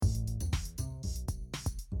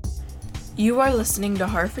You are listening to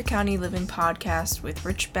Harford County Living Podcast with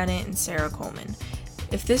Rich Bennett and Sarah Coleman.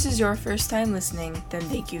 If this is your first time listening, then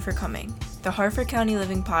thank you for coming. The Harford County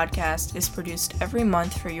Living Podcast is produced every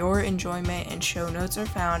month for your enjoyment, and show notes are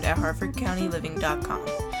found at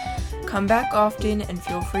harfordcountyliving.com. Come back often and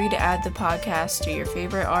feel free to add the podcast to your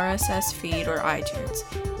favorite RSS feed or iTunes.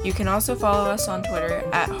 You can also follow us on Twitter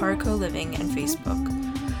at Harco Living and Facebook.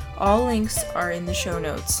 All links are in the show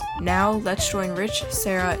notes. Now, let's join Rich,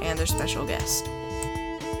 Sarah, and their special guest.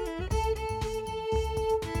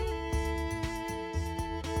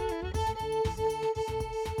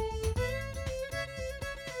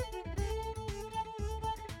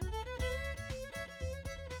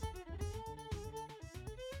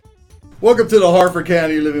 Welcome to the Harford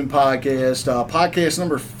County Living Podcast, podcast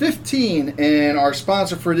number 15, and our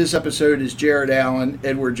sponsor for this episode is Jared Allen,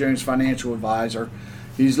 Edward Jones Financial Advisor.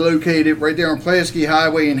 He's located right there on Pulaski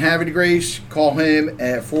Highway in Havre Grace. Call him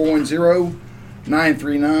at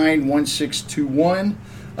 410-939-1621.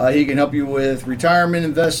 He can help you with retirement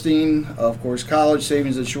investing, of course, college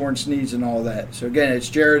savings, insurance needs, and all that. So again, it's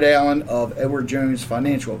Jared Allen of Edward Jones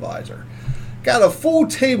Financial Advisor. Got a full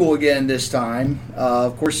table again this time.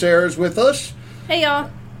 Of course, Sarah's with us. Hey,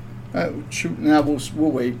 y'all. Now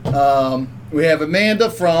we'll wait. We have Amanda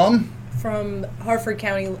from Harford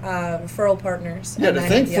County Referral Partners. You had to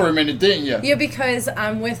think for a minute, didn't you? Yeah, because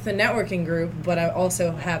I'm with the networking group, but I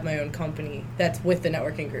also have my own company that's with the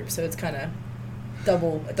networking group, so it's kind of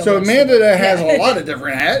double. So Amanda has a lot of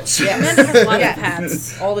different hats. Yeah, Amanda has a lot of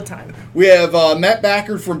hats all the time. We have Matt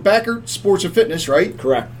Backert from Backert Sports and Fitness, right?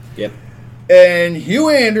 Correct. Yep. And Hugh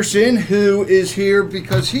Anderson, who is here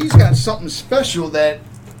because he's got something special that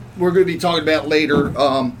we're going to be talking about later.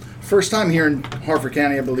 First time here in Harford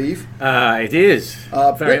County, I believe. It is.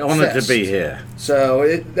 Very BritFest. honored to be here.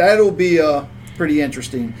 So that'll be pretty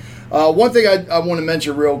interesting. One thing I want to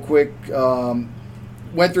mention real quick,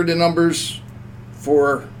 went through the numbers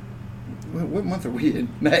for, what month are we in?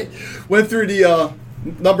 May. Went through the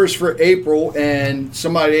numbers for April, and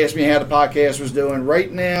somebody asked me how the podcast was doing.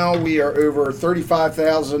 Right now, we are over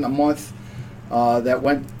 35,000 a month.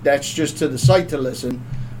 That's just to the site to listen.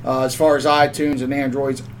 As far as iTunes and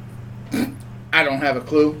Androids, I don't have a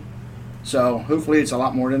clue. So hopefully it's a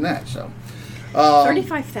lot more than that. So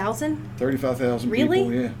 35,000? 35,000 Really?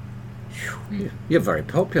 people, yeah. You're very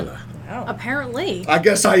popular. Wow. Apparently. I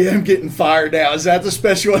guess I am getting fired now. Is that the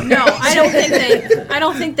special? No, I don't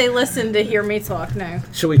think they listen to hear me talk. No.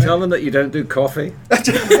 Shall we tell them that you don't do coffee? I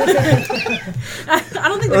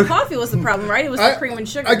don't think the coffee was the problem, right? It was the cream and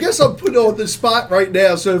sugar. I guess I'm put on the spot right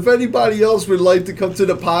now. So if anybody else would like to come to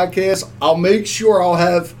the podcast, I'll make sure I'll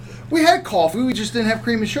have. We had coffee. We just didn't have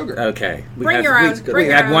cream and sugar. Okay. Bring your own. We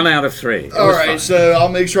had 1 out of 3. All right. So I'll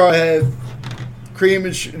make sure I have cream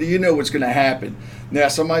and sugar. You know what's going to happen. Now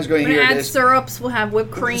somebody's going to hear add this. Syrups. We'll have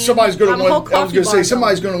whipped cream. Somebody's going to want. I was going to say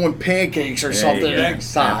somebody's going going to want pancakes or something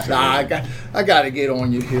next time. I got to get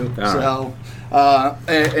on you, Hugh. So,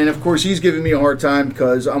 and of course he's giving me a hard time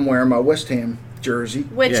because I'm wearing my West Ham jersey.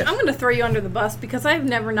 Which I'm going to throw you under the bus because I've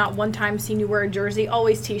never not one time seen you wear a jersey.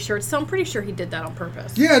 Always T-shirts. So I'm pretty sure he did that on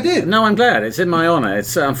purpose. Yeah, I did. No, I'm glad. It's in my honor.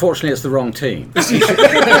 It's unfortunately it's the wrong team. He's not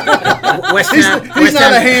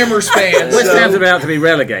a Hammers fan. West Ham's about to be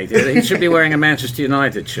relegated. He should be wearing a Manchester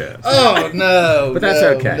United shirt. Oh no! But that's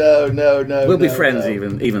okay. No. We'll be friends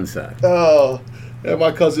even so. Oh. And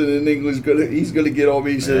my cousin in England's he's gonna get on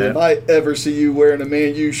me. He said, if I ever see you wearing a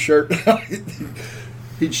Man U shirt,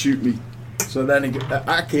 he'd shoot me. So then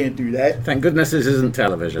I can't do that. Thank goodness this isn't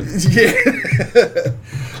television. Yeah.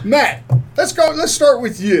 Matt, let's go. Let's start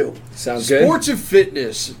with you. Sounds good. Sports and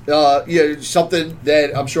fitness. Something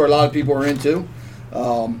that I'm sure a lot of people are into.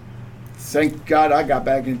 Thank God I got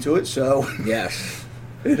back into it. So yes,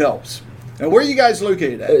 it helps. And where are you guys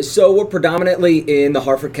located at? So we're predominantly in the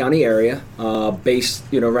Harford County area, based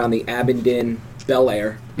around the Abingdon, Bel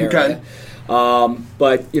Air area. Okay.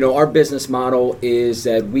 But our business model is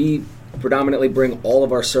that we predominantly bring all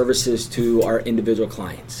of our services to our individual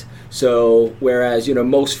clients. So whereas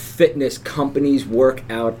most fitness companies work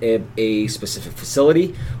out at a specific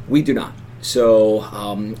facility, we do not.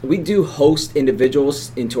 So we do host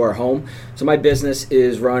individuals into our home. So my business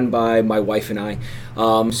is run by my wife and I.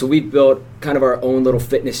 So we've built kind of our own little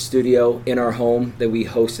fitness studio in our home that we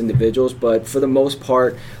host individuals. But for the most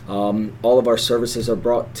part, all of our services are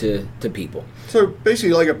brought to people. So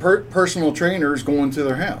basically like a personal trainer is going to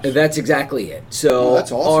their house. That's exactly it. So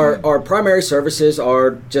that's awesome. Our primary services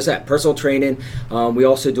are just that, personal training. We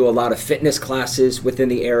also do a lot of fitness classes within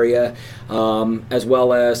the area, as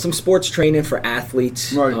well as some sports training for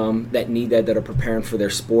athletes that need that are preparing for their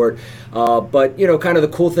sport. But kind of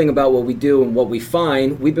the cool thing about what we do and what we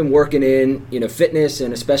find, we've been working in in fitness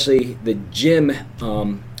and especially the gym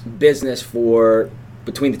business for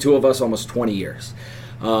between the two of us almost 20 years.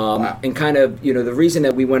 Wow. And kind of, the reason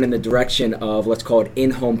that we went in the direction of, let's call it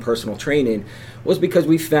in-home personal training, was because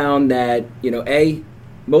we found that,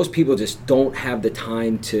 most people just don't have the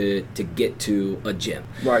time to get to a gym.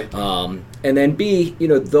 Right. And then B,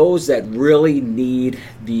 those that really need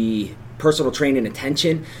the personal training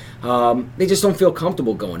attention, they just don't feel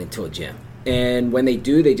comfortable going into a gym. And when they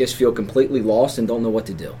do, they just feel completely lost and don't know what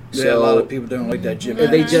to do. Yeah, So a lot of people don't like that gym.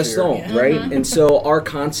 they just atmosphere. don't, right? And so our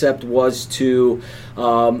concept was to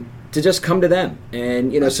just come to them.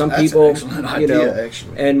 And some That's people, an excellent idea,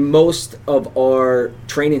 actually. and most of our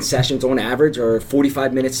training sessions on average are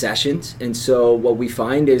 45-minute sessions. And so what we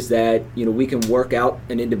find is that we can work out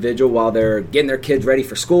an individual while they're getting their kids ready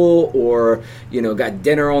for school, or got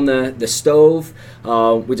dinner on the stove.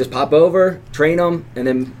 We just pop over, train them, and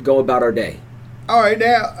then go about our day. All right,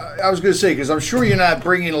 now I was going to say, because I'm sure you're not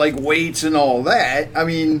bringing like weights and all that. I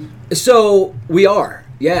mean, So we are,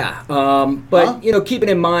 yeah. But Huh? keeping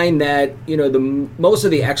in mind that most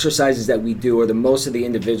of the exercises that we do, or the most of the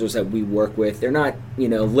individuals that we work with, they're not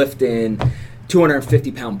lifting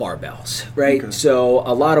 250-pound barbells, right? Okay. So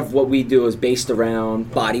a lot of what we do is based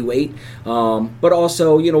around body weight, but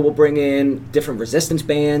also we'll bring in different resistance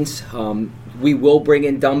bands. We will bring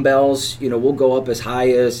in dumbbells. We'll go up as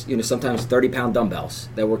high as sometimes 30-pound dumbbells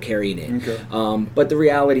that we're carrying in. Okay. But the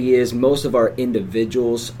reality is most of our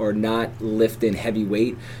individuals are not lifting heavy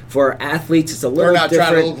weight. For our athletes, it's a little they're not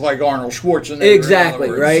different. trying to look like Arnold Schwarzenegger. Exactly,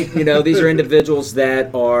 in other right? words. These are individuals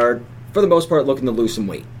that are, for the most part, looking to lose some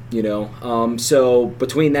weight. So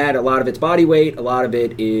between that, a lot of it's body weight, a lot of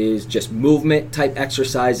it is just movement type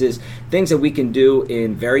exercises, things that we can do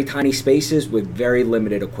in very tiny spaces with very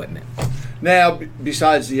limited equipment. Now,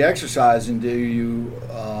 besides the exercising, do you,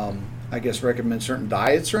 I guess, recommend certain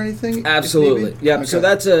diets or anything? if Absolutely. maybe? Yeah. Okay. So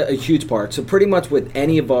that's a huge part. So pretty much with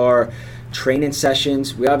any of our training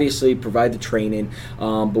sessions, we obviously provide the training,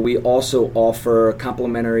 but we also offer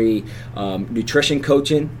complimentary nutrition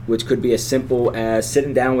coaching, which could be as simple as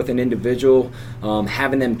sitting down with an individual,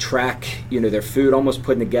 having them track their food, almost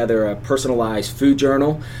putting together a personalized food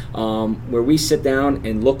journal, where we sit down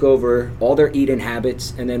and look over all their eating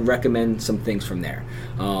habits and then recommend some things from there.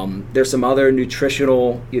 There's some other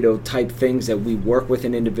nutritional type things that we work with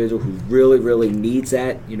an individual who really needs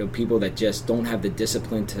that, people that just don't have the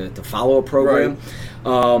discipline to follow a program.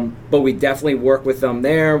 Right. But we definitely work with them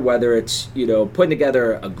there, whether it's putting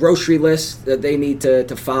together a grocery list that they need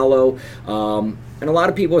to follow, and a lot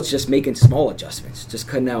of people it's just making small adjustments, just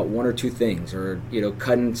cutting out one or two things, or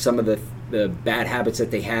cutting some of the bad habits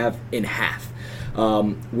that they have in half.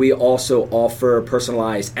 We also offer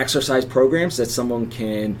personalized exercise programs that someone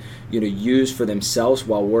can use for themselves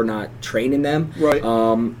while we're not training them. Right.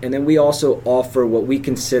 And then we also offer what we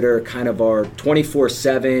consider kind of our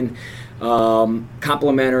 24/7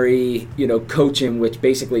 complimentary coaching, which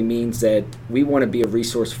basically means that we want to be a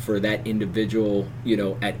resource for that individual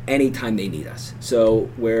at any time they need us. So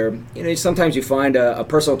where sometimes you find a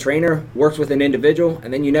personal trainer works with an individual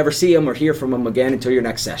and then you never see them or hear from them again until your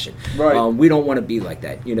next session. Right. We don't want to be like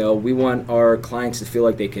that. We want our clients to feel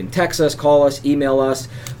like they can text us, call us, email us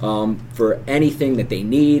for anything that they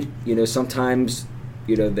need. Sometimes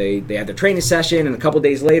they have their training session and a couple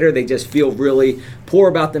days later they just feel really poor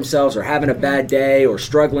about themselves or having a bad day or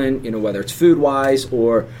struggling, whether it's food wise,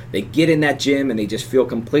 or they get in that gym and they just feel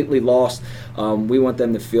completely lost. We want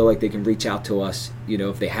them to feel like they can reach out to us,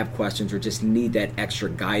 if they have questions or just need that extra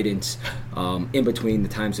guidance in between the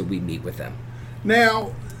times that we meet with them.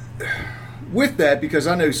 Now, with that, because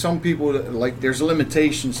I know some people, like, there's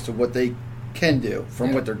limitations to what they can do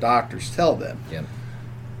from what their doctors tell them. Yeah.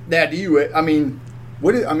 Now, do you,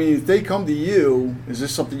 if they come to you, is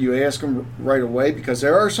this something you ask them right away? Because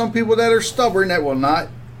there are some people that are stubborn that will not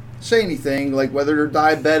say anything, like whether they're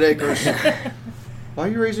diabetic or. Why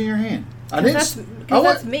are you raising your hand? That's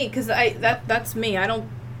me. Because that's me. I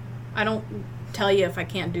don't tell you if I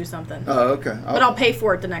can't do something. Oh, okay. But I'll pay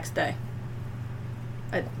for it the next day.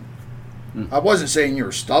 I wasn't saying you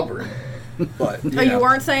were stubborn, but You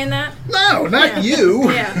weren't saying that? No, not you.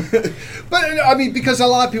 Yeah. But because a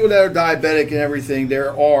lot of people that are diabetic and everything,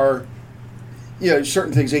 there are,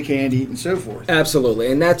 certain things they can't eat and so forth. Absolutely,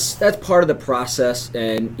 and that's part of the process.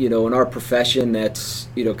 And in our profession, that's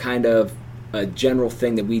kind of a general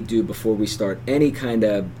thing that we do before we start any kind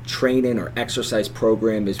of training or exercise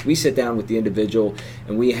program is we sit down with the individual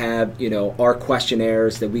and we have, our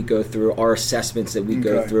questionnaires that we go through, our assessments that we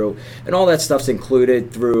go through, and all that stuff's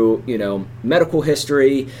included through, medical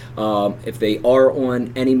history, if they are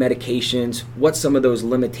on any medications, what some of those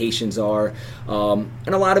limitations are. And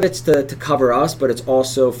a lot of it's to cover us, but it's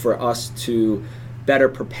also for us to better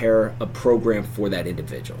prepare a program for that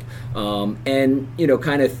individual. And,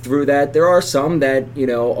 kind of through that, there are some that,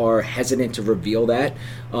 are hesitant to reveal that.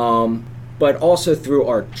 But also through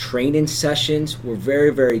our training sessions, we're very,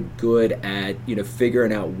 very good at,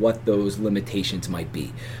 figuring out what those limitations might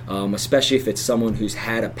be, especially if it's someone who's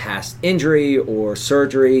had a past injury or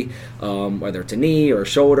surgery, whether it's a knee or a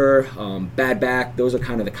shoulder, bad back. Those are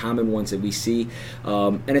kind of the common ones that we see.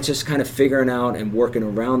 And it's just kind of figuring out and working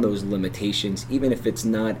around those limitations, even if it's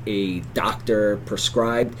not a doctor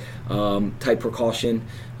prescribed type precaution.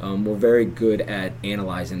 We're very good at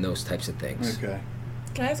analyzing those types of things. Okay.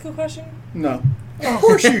 Can I ask a question? No. Of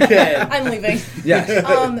course you can. I'm leaving.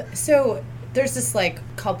 Yes. So there's this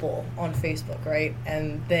couple on Facebook, right?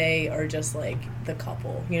 And they are just the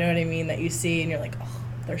couple. You know what I mean? That you see and you're like, oh,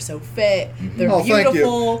 they're so fit. They're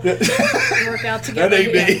beautiful. Thank you. They work out together.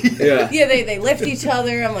 That ain't me. Yeah. Yeah, they lift each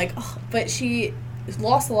other. I'm like, oh, but she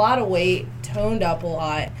lost a lot of weight, toned up a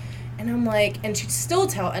lot. And I'm like, and she'd still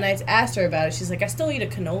and I asked her about it. She's like, I still eat a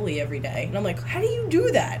cannoli every day. And I'm like, how do you do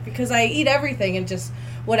that? Because I eat everything and just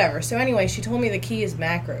whatever. So anyway, she told me the key is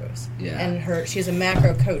macros. Yeah. And she's a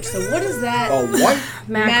macro coach. So what is that? Oh, what?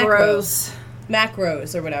 Macros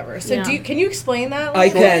or whatever. So Yeah. can you explain that? I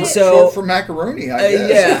can. Short for macaroni, I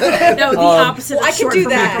guess. Yeah. No, the opposite. Well, I of could short do for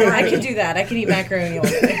that. macaroni. I could do that. I could eat macaroni all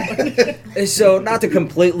day. So not to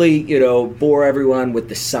completely, bore everyone with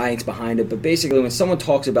the science behind it, but basically when someone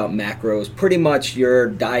talks about macros, pretty much your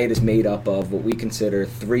diet is made up of what we consider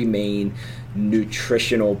three main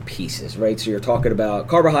nutritional pieces, right? So you're talking about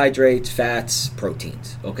carbohydrates, fats,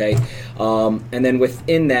 proteins, okay? And then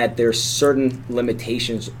within that, there's certain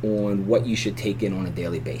limitations on what you should take in on a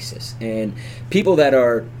daily basis. And people that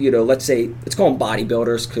are, let's say, let's call them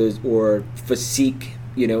bodybuilders or physique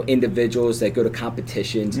individuals that go to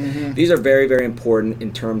competitions. Mm-hmm. These are very, very important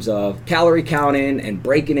in terms of calorie counting and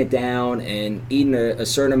breaking it down and eating a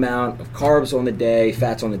certain amount of carbs on the day,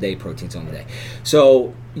 fats on the day, proteins on the day.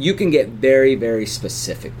 So you can get very, very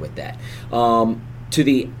specific with that. To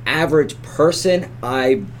the average person,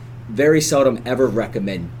 I very seldom ever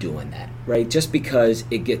recommend doing that, right? Just because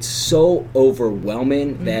it gets so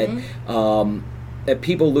overwhelming mm-hmm. that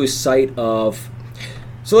people lose sight of.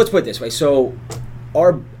 So let's put it this way. So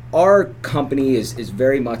our company is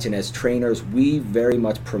very much, and as trainers, we very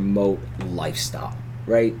much promote lifestyle,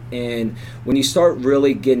 right? And when you start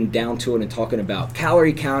really getting down to it and talking about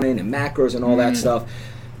calorie counting and macros and all that stuff,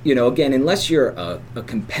 again, unless you're a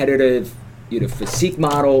competitive, physique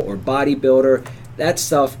model or bodybuilder, that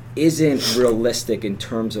stuff isn't realistic in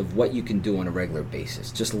terms of what you can do on a regular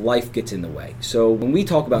basis. Just life gets in the way. So when we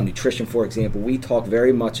talk about nutrition, for example, we talk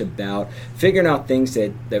very much about figuring out things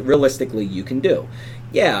that realistically you can do.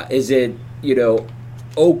 Yeah, is it,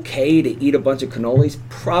 okay to eat a bunch of cannolis?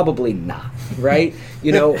 Probably not, right?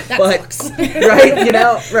 That but sucks. right, right.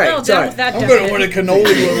 No, Sorry. I'm going to want a cannoli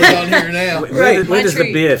when we're down here now. Right. Where does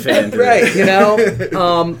the beer fit into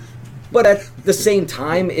Right, But at the same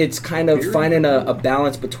time, it's kind of finding a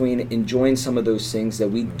balance between enjoying some of those things that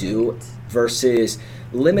we do versus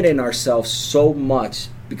limiting ourselves so much.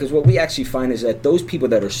 Because what we actually find is that those people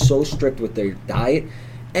that are so strict with their diet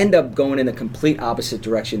end up going in a complete opposite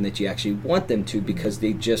direction that you actually want them to, because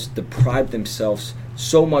they just deprive themselves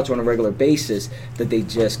so much on a regular basis that they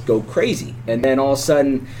just go crazy. And then all of a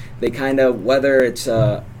sudden, they kind of, whether it's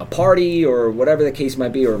a party or whatever the case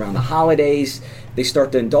might be, or around the holidays, they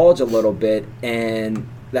start to indulge a little bit, and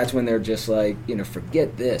that's when they're just like,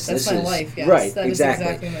 forget this. That's this my is, life, yes. Right, that exactly.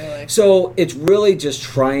 is exactly my life. So it's really just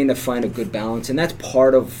trying to find a good balance, and that's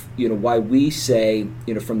part of, why we say,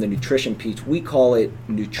 from the nutrition piece, we call it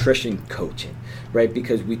nutrition coaching, right?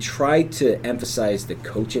 Because we try to emphasize the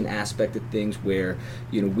coaching aspect of things where,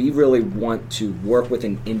 we really want to work with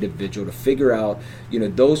an individual to figure out,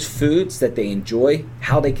 those foods that they enjoy,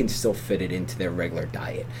 how they can still fit it into their regular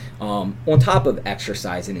diet, on top of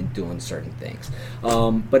exercising and doing certain things.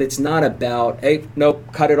 But it's not about, hey, nope,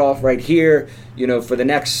 cut it off right here, for the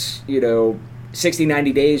next, 60,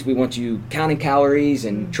 90 days, we want you counting calories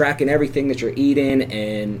and tracking everything that you're eating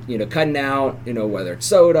and, cutting out, whether it's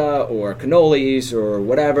soda or cannolis or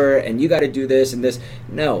whatever, and you got to do this and this.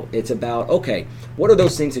 No, it's about, okay, what are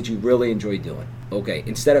those things that you really enjoy doing? Okay,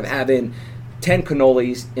 instead of having 10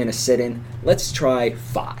 cannolis in a sitting, let's try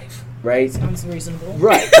 5. right? Sounds reasonable.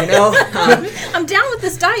 Right, you know? I'm down with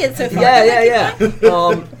this diet so far.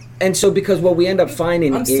 Yeah. And so because what we end up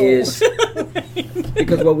finding I'm is sold.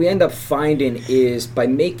 because what we end up finding is by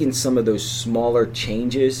making some of those smaller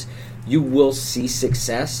changes, you will see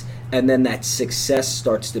success, and then that success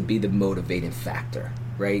starts to be the motivating factor,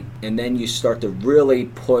 right? And then you start to really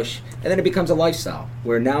push, and then it becomes a lifestyle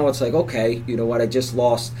where now it's like, okay, you know what, I just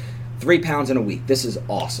lost 3 pounds in a week. This is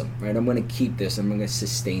awesome, right? I'm going to keep this. I'm going to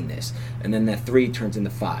sustain this. And then that 3 turns into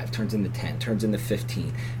 5, turns into 10, turns into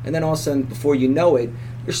 15. And then all of a sudden, before you know it,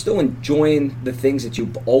 you're still enjoying the things that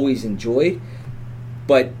you've always enjoyed.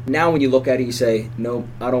 But now when you look at it, you say, no,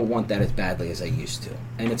 I don't want that as badly as I used to.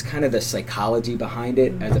 And it's kind of the psychology behind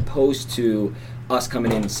it, as opposed to us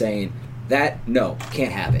coming in and saying, that, no,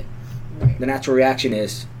 can't have it. Right. The natural reaction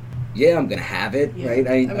is, yeah, I'm going to have it, Yeah. right?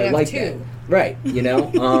 I have like 2. that. Right, you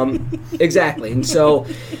know, exactly. And so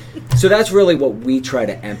that's really what we try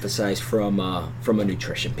to emphasize from a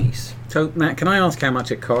nutrition piece. So, Matt, can I ask how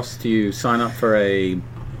much it costs? Do you sign up for a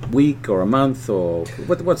week or a month, or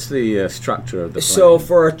what's the structure of the plan? So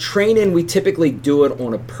for our training, we typically do it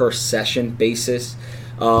on a per session basis.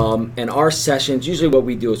 And our sessions, usually what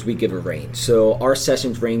we do is we give a range. So our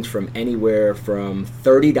sessions range from anywhere from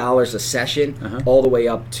 $30 a session all the way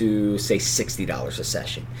up to, say, $60 a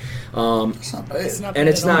session. It's not bad. It's not And bad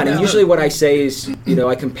it's at all. not. And usually what I say is, you know,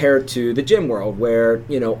 I compare it to the gym world where,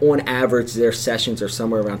 you know, on average their sessions are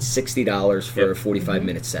somewhere around $60 for a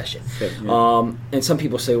 45-minute session. And some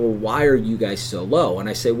people say, well, why are you guys so low? And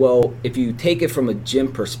I say, well, if you take it from a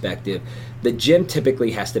gym perspective, the gym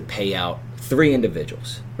typically has to pay out 3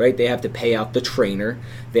 individuals, right? They have to pay out the trainer,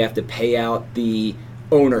 they have to pay out the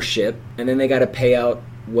ownership, and then they got to pay out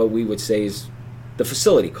what we would say is the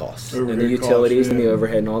facility costs and the utilities and the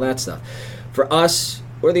overhead and all that stuff. For us,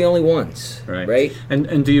 we're the only ones, right?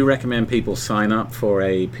 And do you recommend people sign up for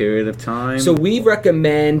a period of time? So we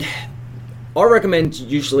recommend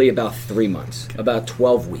usually about 3 months, about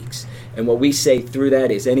 12 weeks. And what we say through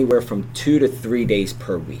that is anywhere from 2 to 3 days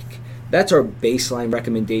per week. That's our baseline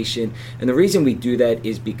recommendation. And the reason we do that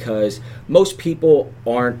is because most people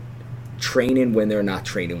aren't training when they're not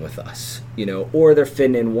training with us, you know, or they're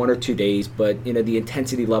fitting in 1 or 2 days, but, you know, the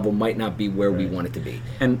intensity level might not be where we want it to be.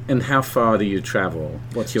 And how far do you travel?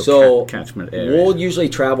 What's your catchment area? We'll usually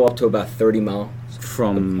travel up to about 30 miles.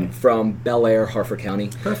 From Bel Air, Harford County.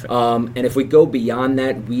 Perfect. And if we go beyond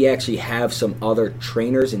that, we actually have some other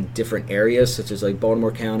trainers in different areas, such as like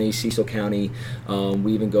Baltimore County, Cecil County.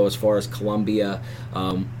 We even go as far as Columbia,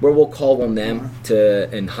 where we'll call on them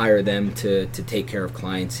and hire them to take care of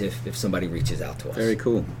clients if somebody reaches out to us. Very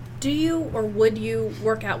cool. Do you or would you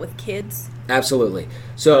work out with kids? Absolutely.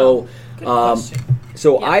 So, Good question.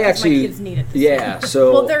 so Yeah, I 'cause actually, my kids need it this yeah. summer.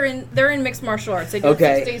 So Well, they're in mixed martial arts. They do it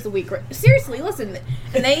Okay. 6 days a week. Right? Seriously, listen,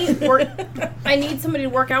 and they work. I need somebody to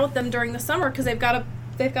work out with them during the summer because they've got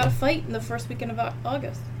to fight in the first weekend of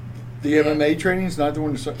August. The MMA training is not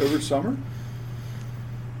doing over summer?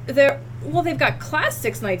 They've got class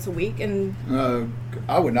 6 nights a week, and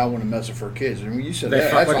I would not want to mess with for kids. I mean, you said They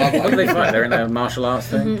that. fight, That's what do they all fight? They're in a martial arts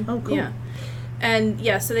thing? Oh, cool. yeah, and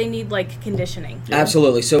yeah, so they need like conditioning.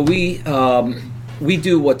 Absolutely. So we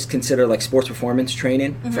do what's considered like sports performance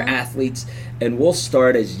training for athletes, and we'll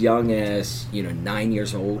start as young as 9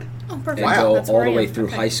 years old. Oh, perfect. And go That's all where the I way am. through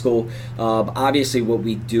Okay. high school. Obviously, what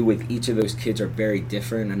we do with each of those kids are very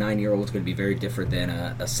different. A 9-year-old is going to be very different than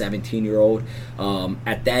a 17-year-old.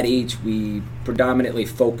 At that age, we predominantly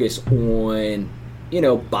focus on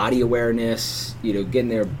body awareness, getting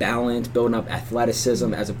their balance, building up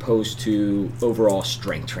athleticism, as opposed to overall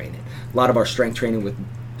strength training. A lot of our strength training with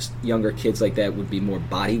younger kids like that would be more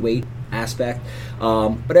body weight aspect,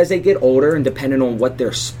 but as they get older and depending on what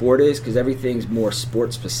their sport is, because everything's more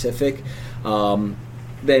sport specific,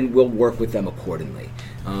 then we'll work with them accordingly.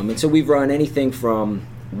 And so we've run anything from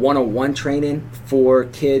one-on-one training for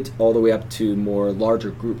kids all the way up to more larger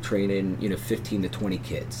group training, 15 to 20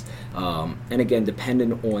 kids. And again,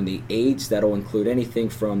 depending on the age, that'll include anything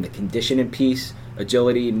from the conditioning piece,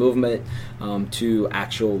 agility, movement, to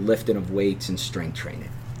actual lifting of weights and strength training.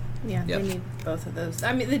 Yeah, Yep. they need both of those.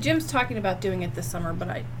 I mean, the gym's talking about doing it this summer,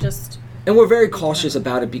 but And we're very cautious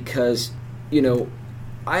about it because, I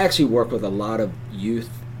actually work with a lot of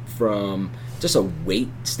youth from just a weight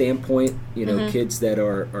standpoint, kids that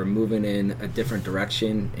are moving in a different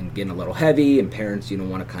direction and getting a little heavy, and parents,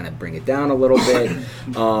 want to kind of bring it down a little bit.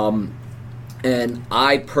 And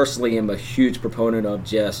I personally am a huge proponent of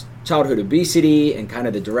just childhood obesity and kind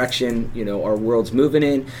of the direction, our world's moving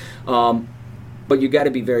in. But you got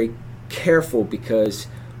to be very careful because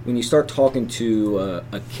when you start talking to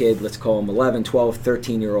a kid, let's call him 11, 12,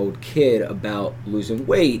 13-year-old kid about losing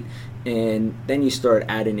weight, and then you start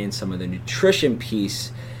adding in some of the nutrition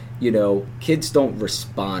piece, kids don't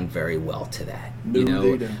respond very well to that.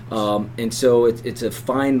 No, they don't. And so it's a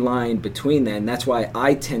fine line between that, and that's why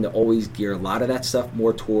I tend to always gear a lot of that stuff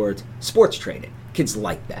more towards sports training. Kids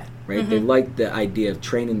like that, right? They like the idea of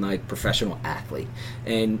training like professional athlete,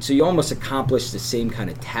 and so you almost accomplish the same kind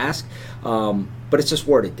of task, but it's just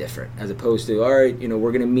worded different, as opposed to, all right,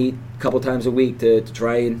 we're going to meet a couple times a week to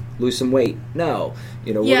try and lose some weight. No,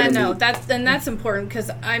 that's important,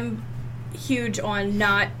 because I'm huge on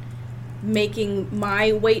not making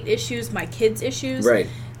my weight issues my kids' issues. Right.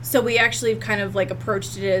 So we actually kind of like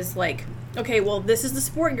approached it as like, okay, well, this is the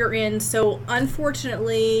sport you're in, so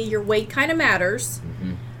unfortunately your weight kind of matters,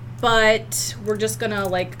 but we're just going to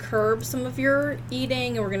like curb some of your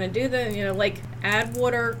eating, and we're going to do add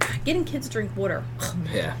water. Getting kids to drink water.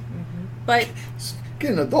 Yeah. But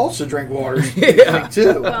getting adults to drink water Yeah.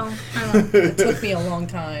 too. well, I don't know. It took me a long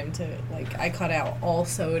time to, I cut out all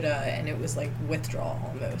soda, and it was like withdrawal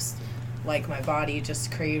almost. Like, my body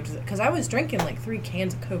just craved, because I was drinking like 3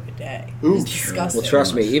 cans of Coke a day. It was disgusting. Well,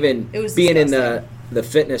 trust me, even It was being disgusting. in the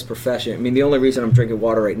fitness profession, I mean, the only reason I'm drinking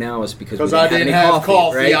water right now is because I didn't have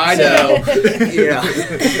coffee. right? I know.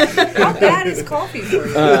 How bad is coffee for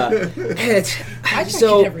you? I drink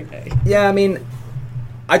it every day. Yeah, I mean,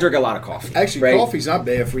 I drink a lot of coffee. Actually, right? coffee's not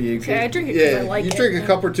bad for you. Okay, I drink it 'cause I like you it. drink a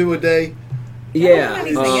cup or 2 a day. I don't Yeah. have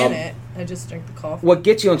anything in it. I just drink the coffee. What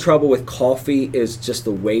gets you in trouble with coffee is just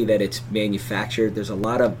the way that it's manufactured. There's a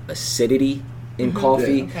lot of acidity in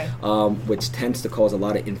coffee, which tends to cause a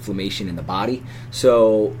lot of inflammation in the body.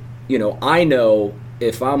 So, I know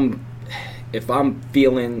if I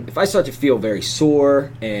start to feel very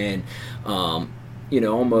sore and,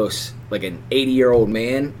 almost like an 80-year-old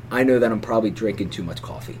man, I know that I'm probably drinking too much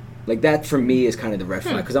coffee. Like, that for me is kind of the red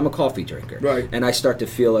flag, because I'm a coffee drinker. Right. And I start to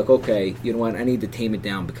feel like, okay, you know what, I need to tame it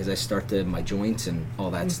down, because I start to, my joints and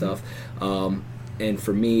all that stuff. And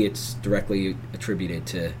for me, it's directly attributed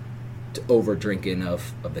to over drinking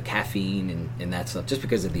of the caffeine and that stuff, just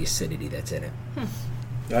because of the acidity that's in it.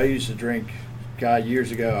 I used to drink,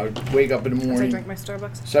 years ago, I'd wake up in the As I morning, drink my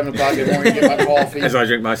Starbucks. 7 o'clock in the morning, get my coffee. As I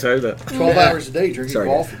drink my soda. 12 hours a day drinking Sorry,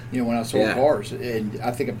 coffee, when I sold Yeah. cars. And I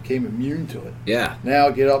think I became immune to it. Yeah. Now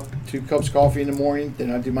I get up, 2 cups of coffee in the morning, then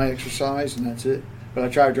I do my exercise, and that's it. But I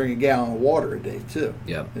try to drink a gallon of water a day, too.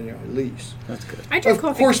 Yep. At least. That's good. I drink Of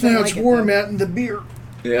coffee. course, 'cause I now like it's it, warm though. out in the beer.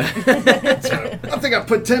 Yeah. I think I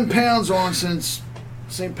put 10 pounds on since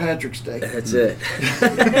St. Patrick's Day. That's it.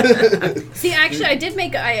 See, actually, I did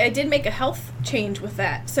make a health change with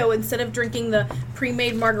that. So instead of drinking the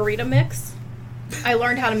pre-made margarita mix, I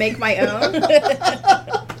learned how to make my own.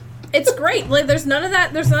 It's great. Like, there's none of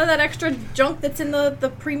that extra junk that's in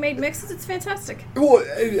the pre-made mixes. It's fantastic. Well,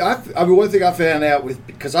 one thing I found out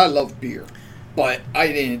because I love beer, but I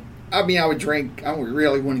didn't. I would drink. I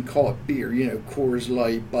really wouldn't call it beer. Coors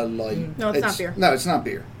Light, Bud Light. No, it's not beer. No, it's not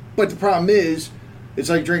beer. But the problem is, it's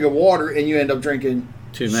like drinking water, and you end up drinking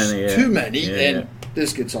Too many. Yeah. too many, Yeah, and yeah.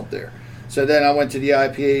 this gets up there. So then I went to the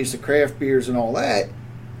IPAs, the craft beers, and all that.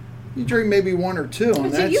 You drink maybe 1 or 2, and So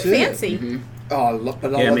that's you it. fancy. Oh, I love the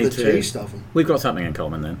me too. taste of them. We've got something in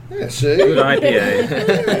common then. Yeah, see. Good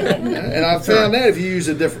IPA. And I found that if you use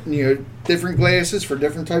different glasses for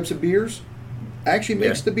different types of beers, actually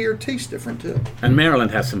makes Yeah. the beer taste different too. And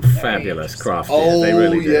Maryland has some fabulous craft beer. They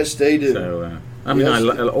really do. Yes, they do. So,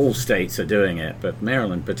 Yes. all states are doing it, but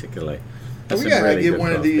Maryland particularly. And has we some gotta really get good one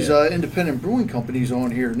of craft these beer. independent brewing companies on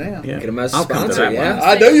here now. Yeah. Get 'em as a I'll come to sponsor, that yeah. one.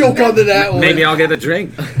 I know you'll come to that one. Maybe I'll get a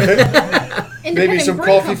drink. Maybe Independent some Brewing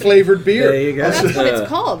coffee Company. flavored beer. There you go. That's what it's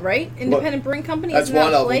called, right? Independent Brewing Company. That's Isn't that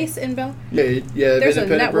one a of 'em. place in Bell? Yeah. There's a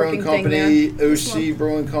Independent Brewing networking thing Company, there. OC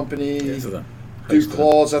Brewing Company, These are the hosts of it.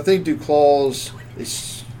 Duclaws. I think Duclaws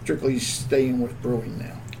is strictly staying with brewing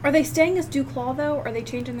now. Are they staying as Duclaw though? Or are they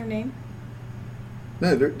changing their name?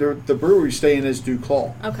 No, the brewery's staying as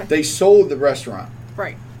Duclaw. Okay. They sold the restaurant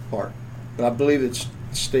Right. part, but I believe it's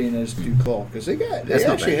staying as Duclaw because they That's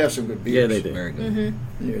not actually bad. have some good beers. Yeah, they do. Very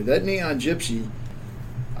good. That Neon Gypsy,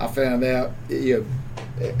 I found out.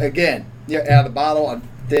 Again, out of the bottle, I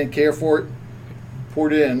didn't care for it.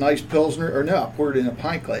 Poured it in a nice Pilsner, I poured it in a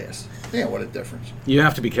pint glass. Yeah, what a difference. You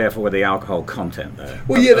have to be careful with the alcohol content, though.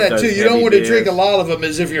 Well, of that those too. You don't heavy want to drink a beers. lot of them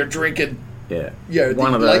as if you're drinking. Yeah.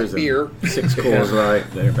 One the of light those. and beer. 6 Coors Light.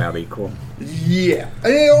 They're about equal. Yeah,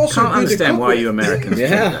 and they also Can't good to understand cook why with. you Americans do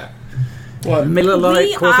Yeah. that. What? Miller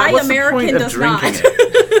Lite, Coors Light. What's the point American of does drinking not.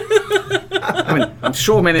 it? I mean, I'm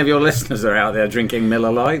sure many of your listeners are out there drinking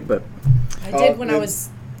Miller Lite, but I did when I it- was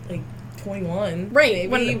like 21. Right,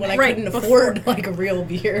 Maybe, when I right, couldn't before. afford, like, a real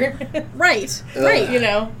beer. Right, right. You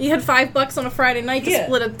know? You had $5 on a Friday night to Yeah.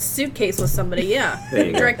 split a suitcase with somebody. Yeah, There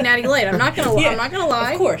you go. drink Natty Light. I'm not gonna. Yeah. I'm not gonna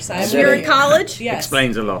lie. Of course. You're in college. Yes.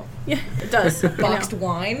 Explains a lot. Yeah, it does. I know. Boxed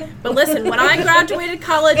wine. But listen, when I graduated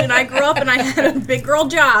college and I grew up and I had a big girl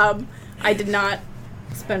job, I did not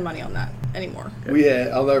spend money on that anymore.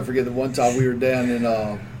 I'll never forget the one time we were down in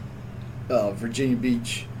Virginia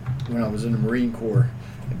Beach when I was in the Marine Corps.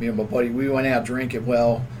 And me and my buddy, we went out drinking.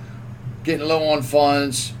 Well, getting low on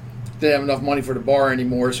funds, didn't have enough money for the bar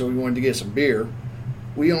anymore, so we wanted to get some beer.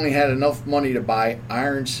 We only had enough money to buy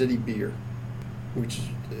Iron City beer, which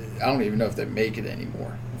I don't even know if they make it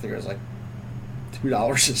anymore. I think it was like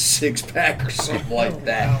 $2 a 6-pack or something like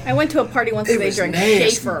that. I went to a party once It and they was drank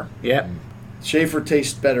nasty. Schaefer. Yep. Schaefer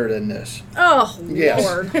tastes better than this. Oh, Yes.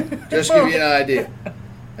 Lord. Just to give you an idea.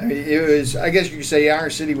 I mean, it was, I guess you could say Iron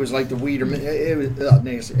City was like the weed. It was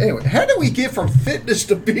nasty. Anyway, how do we get from fitness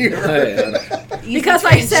to beer? Because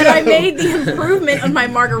I said I made the improvement on my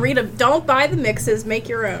margarita. Don't buy the mixes, make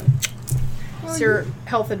your own. It's your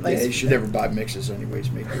health Yeah, advice. you should never buy mixes anyways.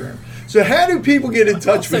 Make your own. So how do people get in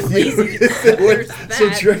touch So with you? lazy. If they want There's some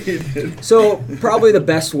that. training? So probably the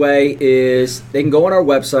best way is they can go on our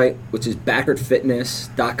website, which is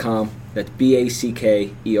backertfitness.com. That's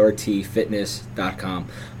BACKERT fitness.com.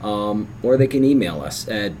 Or they can email us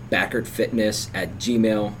at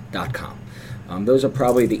backertfitness@gmail.com. Those are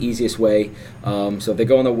probably the easiest way. So if they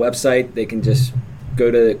go on the website, they can just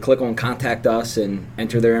click on contact us and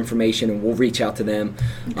enter their information, and we'll reach out to them.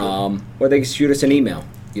 Or they can shoot us an email,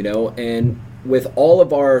 and with all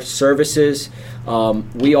of our services,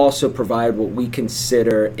 we also provide what we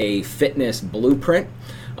consider a fitness blueprint.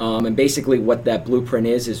 And basically what that blueprint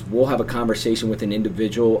is we'll have a conversation with an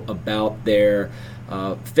individual about their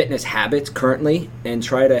fitness habits currently and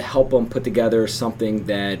try to help them put together something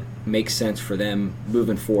that makes sense for them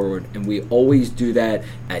moving forward. And we always do that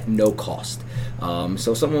at no cost.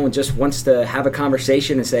 So if someone just wants to have a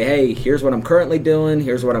conversation and say, hey, here's what I'm currently doing,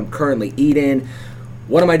 here's what I'm currently eating,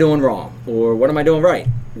 what am I doing wrong or what am I doing right?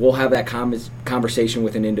 We'll have that conversation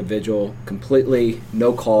with an individual completely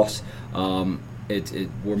no cost. We're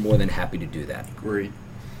more than happy to do that. Great.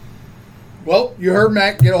 Well, you heard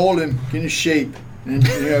Matt. Get a hold of him. Get in shape. And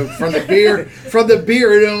from the beer,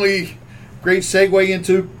 it only great segue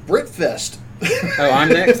into BritFest. Oh, I'm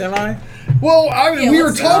next, am I? Well, we were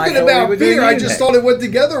let's- talking I thought we about were doing beer. I you just next. thought it went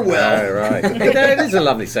together well. Oh, right. It is a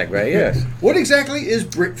lovely segue, yes. What exactly is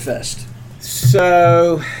BritFest?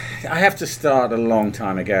 So, I have to start a long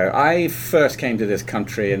time ago. I first came to this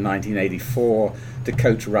country in 1984 to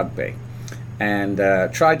coach rugby and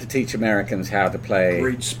tried to teach Americans how to play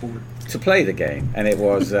Great sport. the game, and it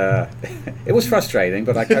was it was frustrating.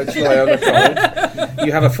 But I coached Loyola College.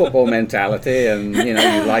 You have a football mentality, and you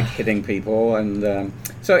like hitting people, and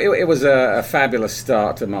so it was a fabulous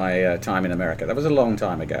start to my time in America. That was a long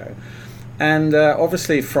time ago, and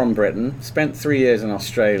obviously from Britain. Spent 3 years in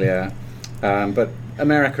Australia, but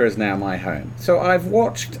America is now my home. So I've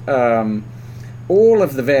watched all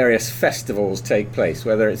of the various festivals take place,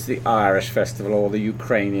 whether it's the Irish festival or the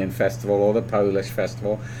Ukrainian festival or the Polish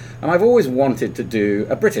festival. And I've always wanted to do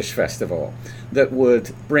a British festival that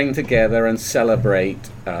would bring together and celebrate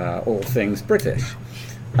all things British.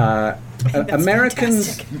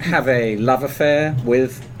 Americans have a love affair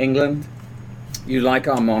with England. You like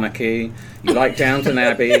our monarchy. You like Downton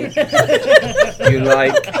Abbey. You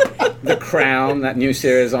like The Crown, that new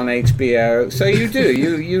series on HBO. So you do.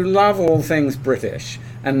 You love all things British.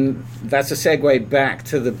 And that's a segue back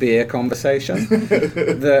to the beer conversation.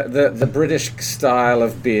 The British style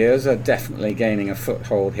of beers are definitely gaining a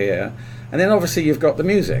foothold here. And then obviously you've got the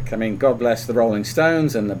music. I mean, God bless the Rolling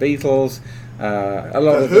Stones and the Beatles. A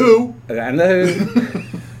lot of Who? And the Who.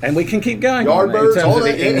 And we can keep going on in Yardbirds, terms all of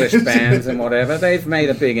the that, English yeah. bands and whatever. They've made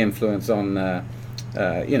a big influence on, the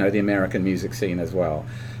American music scene as well.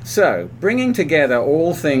 So, bringing together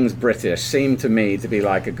all things British seemed to me to be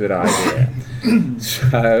like a good idea.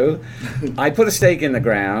 So, I put a stake in the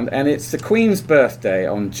ground, and it's the Queen's birthday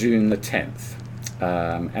on June the 10th.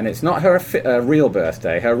 And it's not her real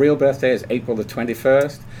birthday. Her real birthday is April the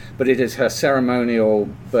 21st, but it is her ceremonial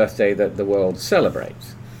birthday that the world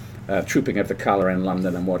celebrates. Trooping of the Colour in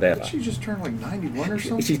London and whatever. She just turned like 91 or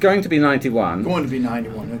something? She's going to be 91. Going to be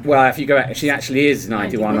 91. Okay. Well, if you go back, she actually is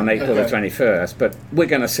 91 on April the Okay. 21st, but we're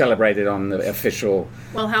going to celebrate it on the official...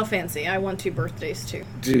 Well, how fancy. I want 2 birthdays, too.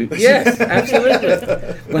 Yes, absolutely.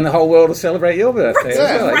 When the whole world will celebrate your birthday as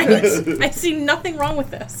well. Right. I see nothing wrong with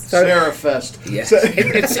this. Sarah Fest. Yes.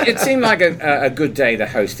 It seemed like a good day to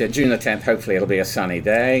host it. June the 10th, hopefully it'll be a sunny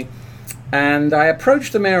day. And I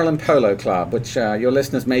approached the Maryland Polo Club, which your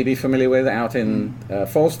listeners may be familiar with, out in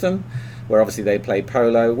Falston, where obviously they play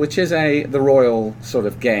polo, which is the royal sort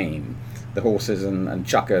of game, the horses and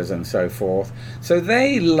chuckers and so forth. So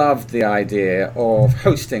they loved the idea of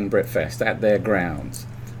hosting BritFest at their grounds.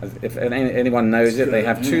 If anyone knows it, they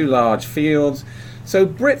have 2 large fields. So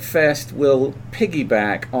BritFest will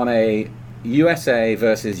piggyback on a USA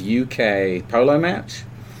versus UK polo match,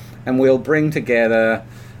 and we'll bring together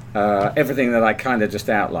everything that I kind of just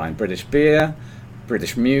outlined: British beer,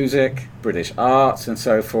 British music, British arts, and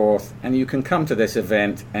so forth. And you can come to this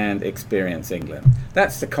event and experience England.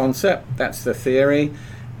 That's the concept, that's the theory,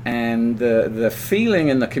 and the feeling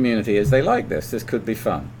in the community is they like this. This could be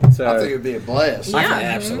fun. So I think it would be a blast. Yeah.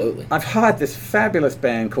 Absolutely. I've hired this fabulous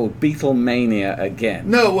band called Beatlemania again.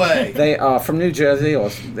 No way. They are from New Jersey, or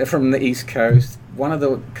they're from the East Coast, one of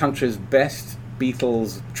the country's best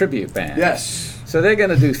Beatles tribute bands. Yes. So they're going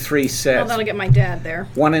to do 3 sets. Well, that'll get my dad there.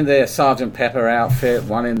 One in their Sgt. Pepper outfit,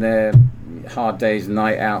 one in their Hard Day's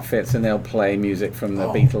Night outfits, and they'll play music from the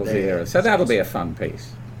Beatles man. era. So that'll be a fun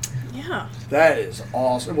piece. Yeah. That is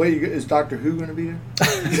awesome. Wait, is Doctor Who going to be there?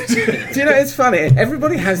 Do you know, it's funny.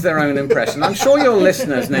 Everybody has their own impression. I'm sure your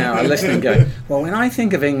listeners now are listening going, well, when I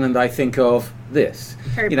think of England, I think of this.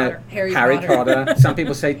 Harry Potter. Harry Potter. Some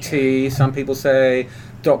people say tea. Some people say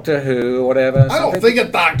Doctor Who, or whatever. I don't think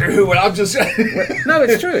of Doctor Who, and I'm just No,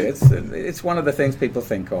 it's true. It's one of the things people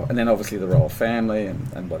think of. And then obviously the royal family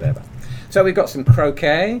and whatever. So we've got some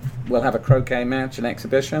croquet. We'll have a croquet match, an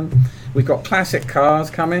exhibition. We've got classic cars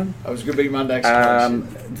coming. That was going to be my next question.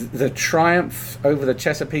 The Triumph over the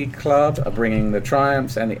Chesapeake Club are bringing the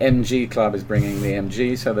Triumphs, and the MG Club is bringing the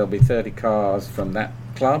MG. So there'll be 30 cars from that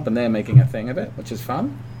club, and they're making a thing of it, which is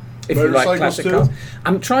fun. If you like classic cars.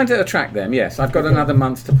 I'm trying to attract them, yes. I've got another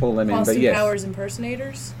month to pull them in, Austin but yes. Powers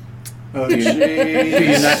impersonators. Oh, Do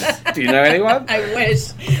you know anyone? I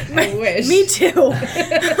wish. Me too.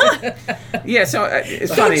 Yeah, so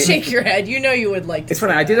it's Don't funny. shake your head. You know you would like to. It's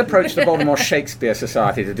funny. I did approach the Baltimore Shakespeare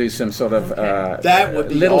Society to do some sort of That would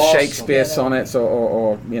be little awesome. Shakespeare sonnets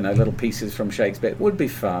or little pieces from Shakespeare. It would be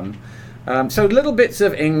fun. So little bits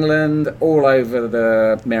of England all over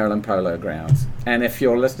the Maryland Polo Grounds. And if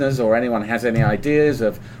your listeners or anyone has any ideas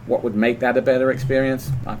of what would make that a better experience,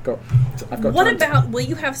 I've got. What time. about, will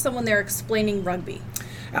you have someone there explaining rugby?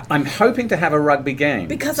 I'm hoping to have a rugby game.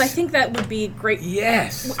 Because I think that would be great.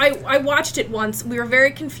 Yes. I watched it once. We were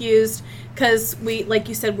very confused because we, like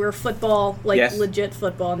you said, we're football, Yes. legit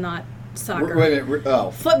football, not soccer. Wait a minute. Oh.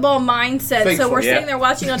 Football mindset. Fake So we're football. sitting there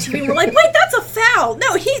watching on TV and we're like, wait, that's a foul.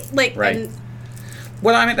 No, he's like, Right. and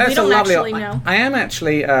Well, I mean, that's We don't a lovely. actually know. I am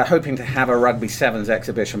actually hoping to have a rugby sevens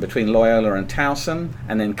exhibition between Loyola and Towson,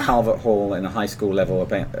 and then Calvert Hall in a high school level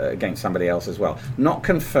against somebody else as well. Not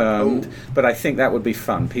confirmed, but I think that would be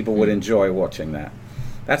fun. People would enjoy watching that.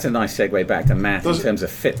 That's a nice segue back to math in terms of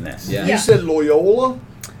fitness. Yeah. You said Loyola?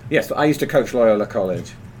 Yes, I used to coach Loyola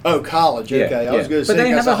College. Oh, college. Yeah, Okay, I was yeah. going to But say they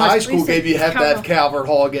because have the a high high- school game you have to have Calvert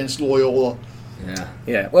Hall against Loyola. Yeah.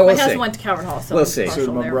 Yeah, well, my we'll husband see. went to Calvert Hall, so We'll I'm see. partial So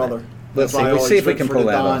did my there, brother. We'll That's see. why I We'll see always if we root can for pull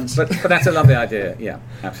the that Dons. off. But that's a lovely idea. Yeah,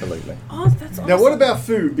 absolutely. Oh, that's awesome. Now, what about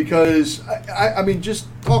food? Because I mean, just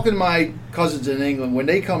talking to my cousins in England, when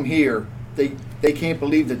they come here, they can't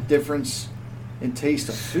believe the difference in taste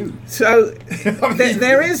of food. So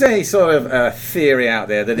there is a sort of theory out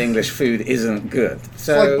there that English food isn't good.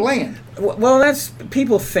 So It's like bland. Well, that's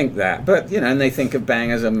people think that, but and they think of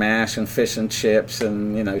bangers and mash and fish and chips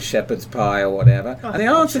and shepherd's pie or whatever. Oh, and the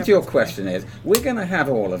I love answer to your shepherd's question is we're going to have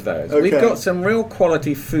all of those. Okay. We've got some real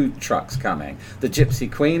quality food trucks coming. The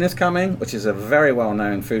Gypsy Queen is coming, which is a very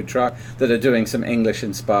well-known food truck that are doing some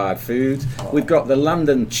English-inspired foods. We've got the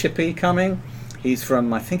London Chippy coming.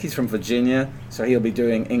 I think he's from Virginia, so he'll be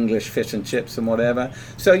doing English fish and chips and whatever.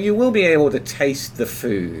 So you will be able to taste the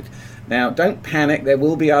food. Now, don't panic. There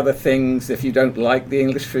will be other things if you don't like the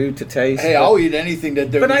English food to taste. Hey, I'll eat anything that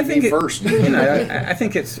don't But I eat think me first. I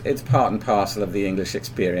think it's part and parcel of the English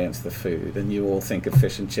experience, the food, and you all think of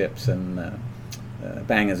fish and chips and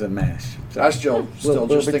bangers and mash. So I still we'll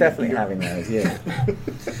just be think definitely of having those, yeah.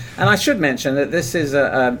 And I should mention that this is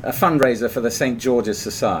a fundraiser for the St. George's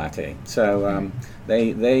Society. So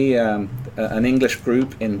they an English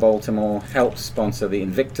group in Baltimore helped sponsor the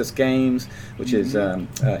Invictus Games, which is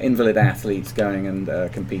invalid athletes going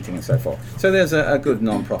and competing and so forth. So there's a good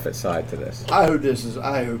non-profit side to this. I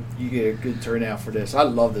hope you get a good turnout for this. I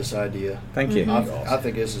love this idea. Thank you. I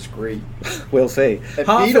think this is great. We'll see. And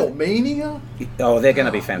Harford- Beatlemania? Oh, they're going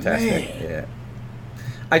to be fantastic. man. Yeah.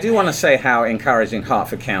 I do want to say how encouraging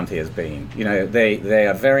Hartford County has been. They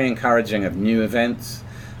are very encouraging of new events.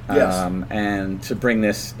 Yes. And to bring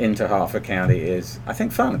this into Harford County is, I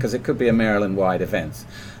think, fun because it could be a Maryland-wide event.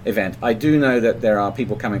 I do know that there are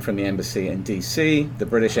people coming from the embassy in DC. The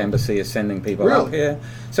British embassy is sending people up here.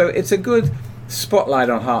 So it's a good spotlight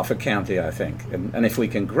on Harford County, I think. And if we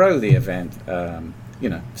can grow the event,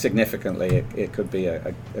 significantly, it could be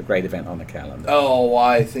a great event on the calendar. Oh,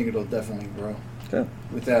 I think it'll definitely grow. Good.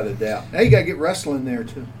 Without a doubt. Now you got to get wrestling there,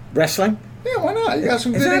 too. Wrestling? Yeah, why not? You got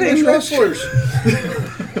some Is good that English English?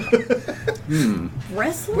 wrestlers.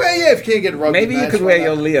 Wrestling? Well, yeah, if you can't get a rugby Maybe you match, could why wear not?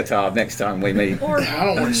 your leotard next time we meet. Or I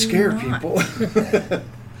don't want to scare not. people.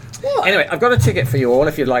 Anyway, I've got a ticket for you all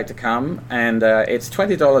if you'd like to come, and it's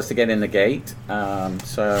 $20 to get in the gate.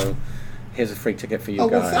 So here's a free ticket for you Oh,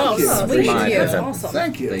 well, guys. thank you. Oh, Sweet. My Thank you. pleasure. Awesome.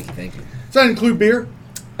 Thank you. Thank you. Does that include beer?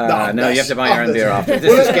 No, you have to buy your own beer that's- after.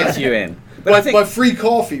 This just gets you in. But I think But free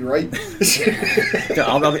coffee, right?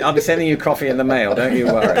 I'll be sending you coffee in the mail. Don't you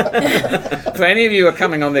worry. For any of you who are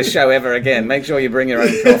coming on this show ever again, make sure you bring your own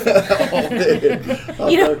coffee. Oh, man.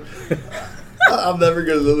 You know- I'm never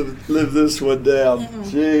going to live this one down.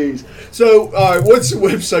 Jeez. So, what's the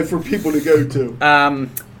website for people to go to?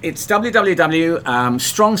 It's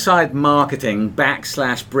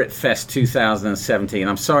www.strongsidemarketing.com/BritFest 2017.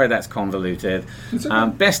 I'm sorry that's convoluted.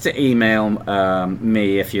 Best to email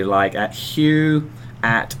me if you like at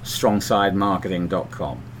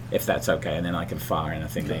hugh@strongsidemarketing.com if that's okay, and then I can fire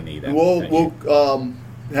anything they need. And we'll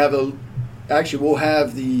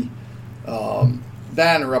have the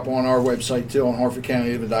banner up on our website too on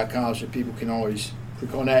HarfordCountyLiving.com so people can always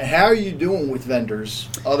click on that. How are you doing with vendors,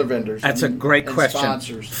 other vendors? That's a great and question.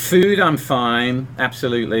 Sponsors. Food, I'm fine.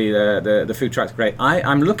 Absolutely, the food truck's great.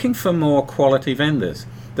 I'm looking for more quality vendors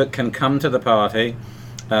that can come to the party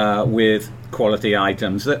with quality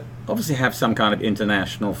items that obviously have some kind of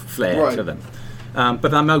international flair to them.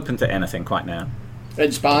 But I'm open to anything quite now.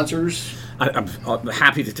 And sponsors? I'm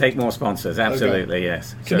happy to take more sponsors. Absolutely,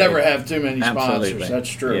 yes. Can never have too many Absolutely. sponsors. That's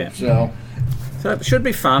true. Yeah. So it should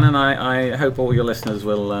be fun, and I hope all your listeners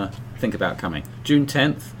will think about coming. June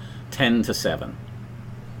 10th, 10 to 7.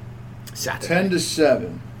 Saturday. 10 to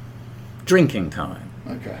 7. Drinking time.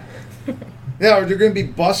 Okay. Now, are there going to be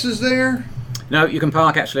buses there? No, you can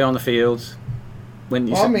park actually on the fields. When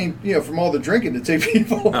you Well, I mean, from all the drinking to take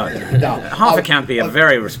people. Oh, yeah. No. Harford County are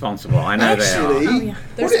very responsible. I know Actually, Oh, yeah.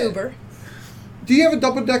 There's What- Uber. do you have a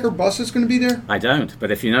double-decker bus that's going to be there? they are. I don't, but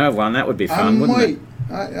if you know of one, that would be fun, wouldn't it?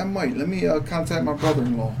 I might. Let me contact my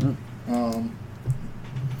brother-in-law.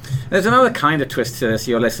 There's another kind of twist to this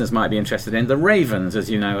your listeners might be interested in. The Ravens, as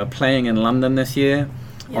you know, are playing in London this year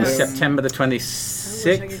on Yes. September the I wish I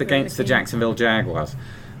 26th could go against to the the game. Jacksonville Jaguars.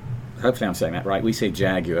 Hopefully I'm saying that right. We say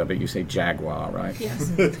Jaguar, but you say Jaguar, right? Yes.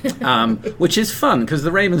 Which is fun because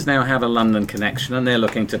the Ravens now have a London connection and they're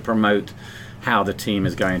looking to promote how the team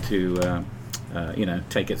is going to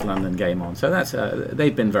take its London game on. So that's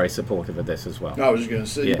they've been very supportive of this as well. I was going to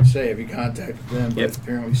say, Yeah. have you contacted them? But Yep.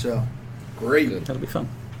 apparently so. Great. That'll be fun.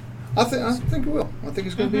 I think it will. I think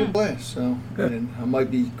it's going to be a blast. So Good. and I might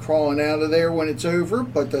be crawling out of there when it's over,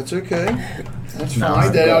 but that's okay. That's No, fine.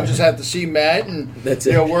 I'm Then good. I'll just have to see Matt and That's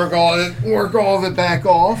it. work all of it back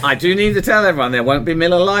off. I do need to tell everyone there won't be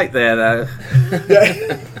Miller Lite there, though.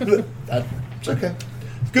 That's okay.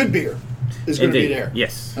 Good beer is going to be Indeed. there.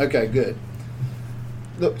 Yes. Okay, good.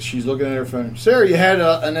 Look, she's looking at her phone. Sarah, you had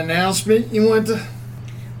an announcement you wanted to.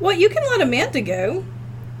 Well, you can let Amanda go.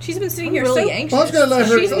 She's been sitting I'm here really so anxious. Well, I was going to let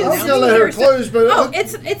her. She's I been was going to sitting let her here so- close, but Oh,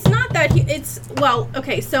 it's not that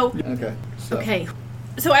okay. So okay. So. okay,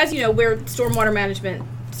 so as you know, we're stormwater management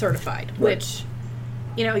certified, which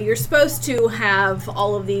you're supposed to have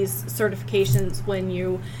all of these certifications when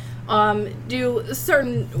you do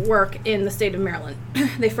certain work in the state of Maryland.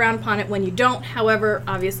 They frown upon it when you don't. However,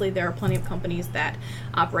 obviously there are plenty of companies that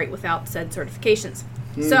operate without said certifications.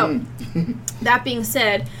 So that being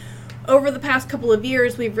said, over the past couple of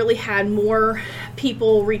years, we've really had more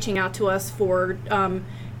people reaching out to us for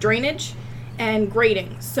drainage and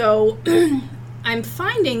grading. So I'm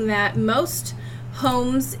finding that most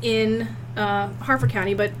homes in Harford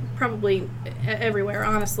County, but probably everywhere,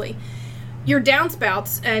 honestly, your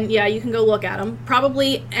downspouts, and yeah, you can go look at them,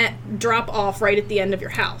 probably drop off right at the end of your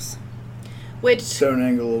house. Which Stone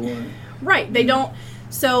angle away. right, they don't.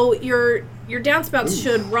 So your downspouts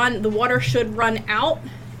should run. The water should run out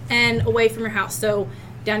and away from your house. So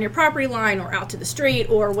down your property line or out to the street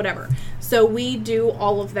or whatever. So we do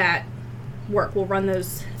all of that work. We'll run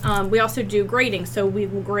those. We also do grading. So we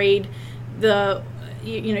will grade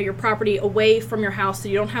your property away from your house so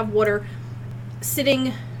you don't have water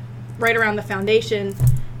sitting right around the foundation.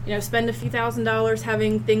 Spend a few $1,000s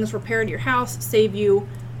having things repaired to your house, save you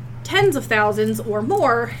tens of thousands or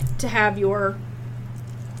more to have your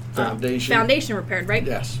foundation repaired, right?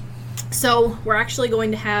 Yes. So we're actually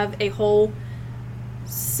going to have a whole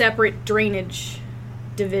separate drainage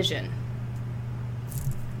division.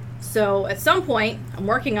 So at some point, I'm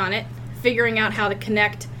working on it, figuring out how to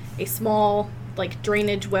connect a small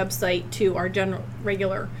drainage website to our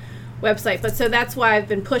regular website. But so that's why I've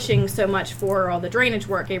been pushing so much for all the drainage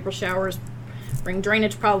work. April showers bring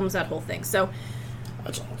drainage problems, that whole thing. So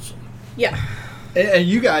that's awesome. Yeah. And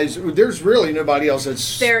you guys, there's really nobody else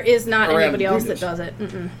that's there is not anybody else that does it.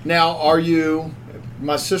 Mm-mm. Now, are you?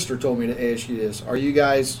 My sister told me to ask you this. Are you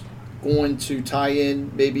guys going to tie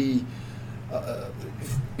in maybe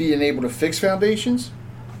being able to fix foundations?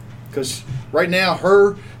 Because right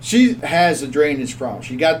now she has a drainage problem.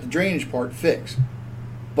 She got the drainage part fixed,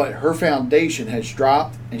 but her foundation has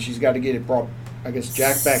dropped, and she's got to get it brought, I guess,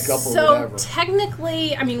 jacked back up or whatever. So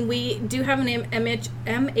technically, I mean, we do have an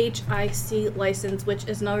MHIC license, which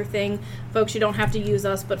is another thing. Folks, you don't have to use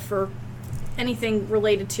us, but for anything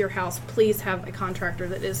related to your house, please have a contractor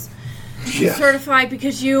that is certified,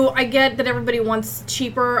 because I get that everybody wants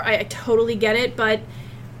cheaper. I totally get it, but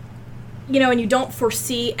and you don't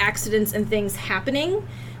foresee accidents and things happening,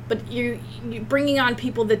 but you're bringing on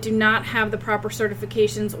people that do not have the proper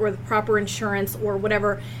certifications or the proper insurance or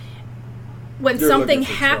whatever. When something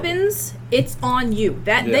happens, it's on you.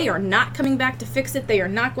 They are not coming back to fix it. They are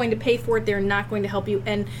not going to pay for it. They are not going to help you,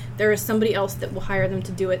 and there is somebody else that will hire them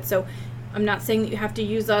to do it. So I'm not saying that you have to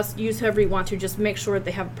use us. Use whoever you want to. Just make sure that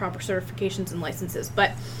they have proper certifications and licenses.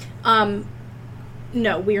 But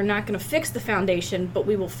no, we are not going to fix the foundation, but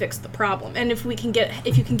we will fix the problem. And if you can get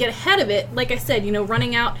ahead of it, like I said,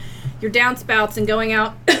 running out your downspouts and going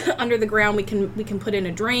out under the ground, we can put in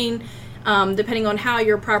a drain. Depending on how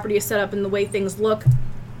your property is set up and the way things look,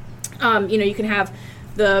 you can have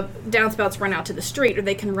the downspouts run out to the street, or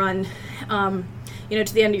they can run, to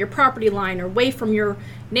the end of your property line or away from your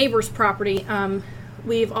neighbor's property.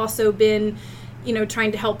 We've also been,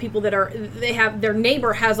 trying to help people that their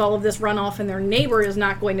neighbor has all of this runoff and their neighbor is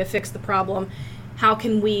not going to fix the problem. How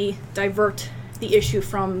can we divert the issue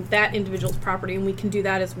from that individual's property? And we can do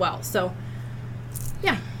that as well. So,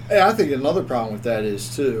 yeah. Yeah, I think another problem with that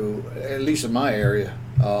is too, at least in my area,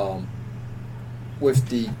 with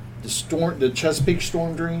the Chesapeake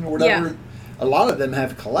storm drain or whatever, a lot of them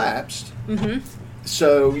have collapsed. Mm-hmm.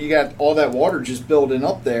 So you got all that water just building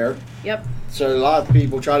up there. Yep. So a lot of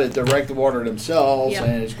people try to direct the water themselves,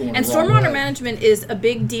 and it's going. And the wrong stormwater way. management is a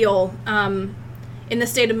big deal in the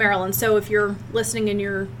state of Maryland. So if you're listening and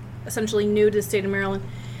you're essentially new to the state of Maryland,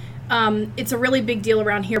 it's a really big deal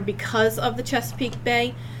around here because of the Chesapeake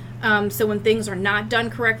Bay. So when things are not done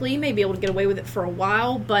correctly, you may be able to get away with it for a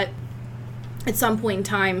while, but at some point in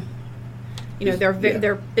time,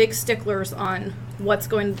 they're big sticklers on what's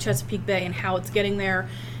going to the Chesapeake Bay and how it's getting there,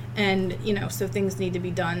 and so things need to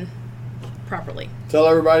be done properly. Tell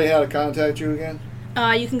everybody how to contact you again.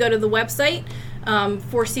 You can go to the website,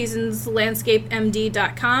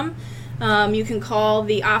 fourseasonslandscapemd.com. You can call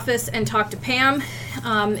the office and talk to Pam.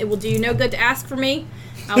 It will do you no good to ask for me.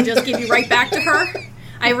 I'll just give you right back to her.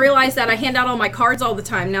 I realize that I hand out all my cards all the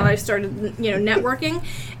time now that I've started, networking,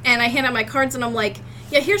 and I hand out my cards and I'm like,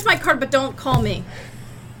 yeah, here's my card, but don't call me.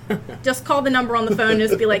 Just call the number on the phone and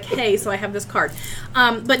just be like, hey, so I have this card.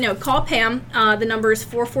 But no, call Pam. The number is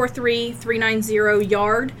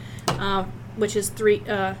 443-390-YARD, which is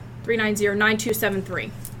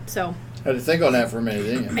 390-9273. So Had to think on that for a minute,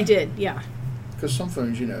 didn't you? I did, yeah. Because some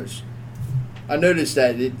phones, I noticed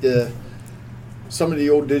that some of the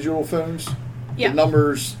old digital phones, the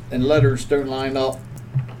numbers and letters don't line up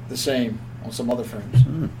the same on some other phones.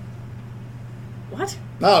 Mm. What?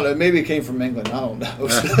 No, maybe it came from England. I don't know.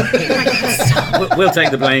 We'll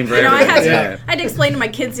take the blame for I everything. had to explain to my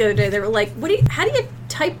kids the other day. They were like, how do you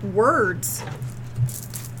type words?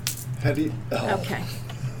 How do you? Oh. Okay.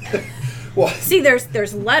 What? See,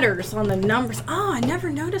 there's letters on the numbers. Oh, I never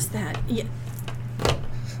noticed that. You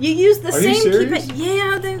use the Are same you serious? keypad.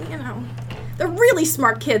 Yeah, they're really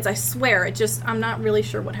smart kids. I swear. I'm not really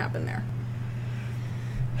sure what happened there.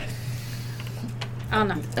 I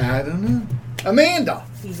don't know. Amanda.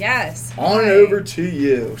 Yes. On Hi. over to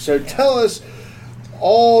you. So tell us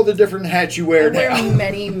all the different hats you wear I wear now.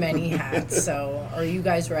 many, many hats. So, are you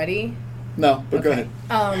guys ready? No, but go ahead.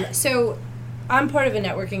 So, I'm part of a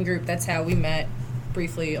networking group. That's how we met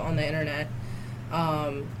briefly on the internet.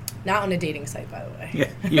 Not on a dating site, by the way.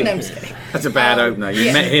 Yeah. No, I'm just kidding. That's a bad opener.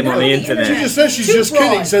 You met him on the internet. She just says she's Too just broad.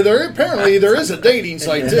 kidding. So apparently there is a dating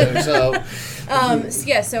site too. So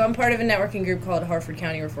So I'm part of a networking group called Harford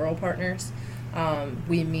County Referral Partners.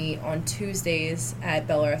 We meet on Tuesdays at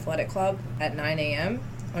Bel Air Athletic Club at 9 a.m.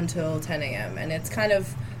 until 10 a.m. And it's kind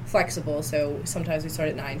of flexible. So sometimes we start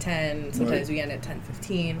at 9:10, sometimes we end at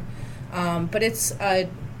 10:15. But it's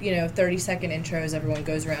 30-second intros. Everyone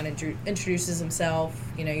goes around and introduces himself.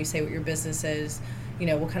 You say what your business is.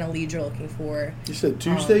 What kind of lead you're looking for. You said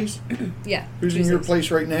Tuesdays? Yeah. Who's Tuesdays. in your place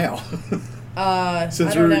right now? Since I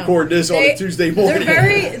we don't know. record this on a Tuesday morning.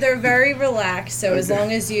 They're very relaxed. So as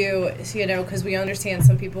long as because we understand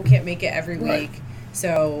some people can't make it every week.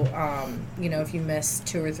 So, if you miss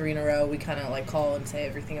 2 or 3 in a row, we kind of like call and say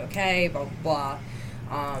everything okay, blah, blah,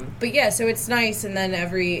 blah. But yeah, so it's nice. And then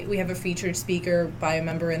we have a featured speaker by a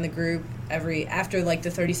member in the group. After like the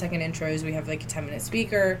 30-second intros, we have like a 10-minute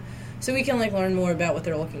speaker. So we can like learn more about what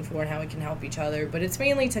they're looking for and how we can help each other. But it's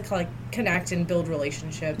mainly to like connect and build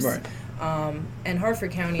relationships. Right. And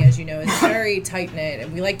Harford County, as you know, is very tight-knit,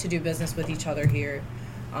 and we like to do business with each other here.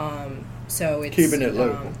 So it's keeping it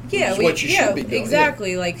local. Yeah, what you should be doing.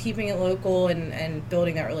 Exactly. Like keeping it local and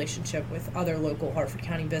building that relationship with other local Harford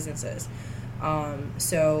County businesses.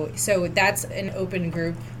 So that's an open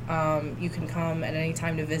group. You can come at any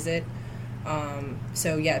time to visit.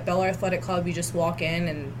 Bel Air Athletic Club, you just walk in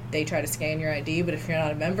and they try to scan your ID. But if you're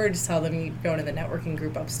not a member, just tell them you're going to the networking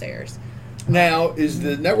group upstairs. Now, is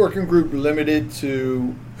the networking group limited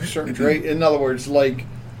to certain trade? In other words, like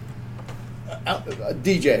a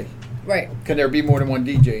DJ. Right. Can there be more than one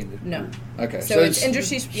DJ in the No. group? Okay. So it's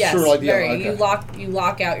industry. Yes. Sort of like very. Okay. You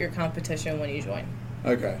lock out your competition when you join.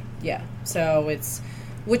 Okay. Yeah. So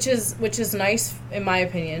which is nice in my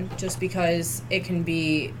opinion, just because it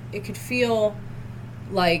could feel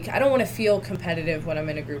like I don't want to feel competitive when I'm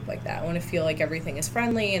in a group like that. I want to feel like everything is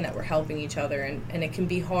friendly and that we're helping each other, and it can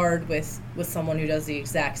be hard with someone who does the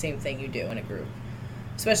exact same thing you do in a group,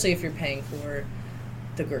 especially if you're paying for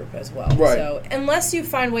the group as well. Right. So unless you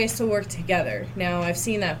find ways to work together. Now I've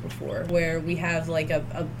seen that before where we have like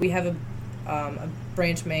a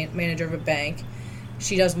branch manager of a bank.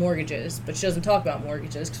 She does mortgages, but she doesn't talk about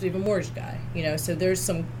mortgages because we have a mortgage guy, so there's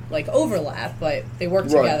some like overlap, but they work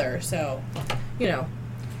together. So, The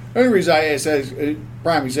only reason I ask that is a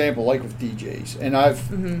prime example, like with DJs, and I've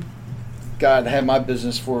had my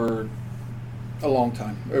business for a long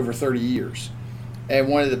time, over 30 years, and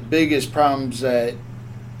one of the biggest problems that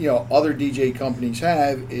other DJ companies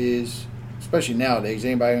have is, especially nowadays,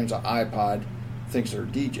 anybody who owns an iPod thinks they're a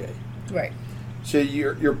DJ. right. So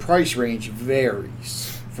your price range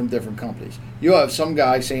varies from different companies. You'll have some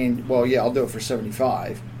guy saying, well, yeah, I'll do it for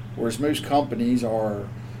 $75, whereas most companies are,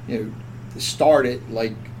 start at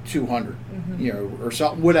like $200, or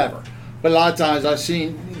something, whatever. But a lot of times I've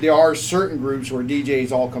seen there are certain groups where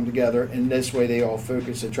DJs all come together, and this way they all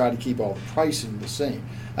focus and try to keep all the pricing the same.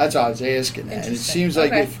 That's how I was asking that. And it seems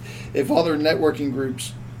like if other networking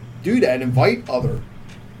groups do that, invite other,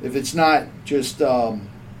 if it's not just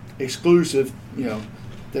exclusive,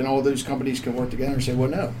 then all those companies can work together and say, well,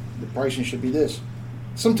 no, the pricing should be this.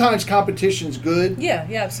 Sometimes competition's good. Yeah,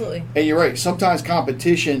 absolutely. And you're right. Sometimes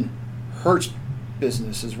competition hurts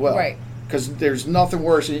business as well. Right. Because there's nothing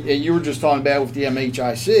worse. And you were just talking about with the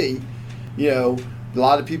MHIC, a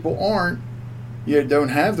lot of people don't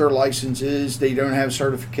have their licenses. They don't have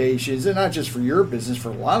certifications. And not just for your business, for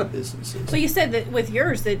a lot of businesses. Well, you said that with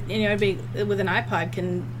yours that anybody with an iPod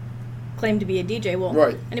can claim to be a DJ. Well,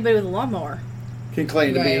 right. Anybody with a lawnmower can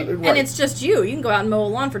claim to be. Right. And it's just you. You can go out and mow a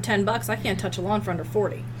lawn for $10. I can't touch a lawn for under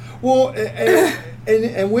 40. Well,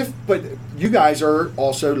 but you guys are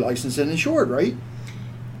also licensed and insured, right?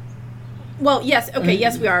 Well, yes. Okay,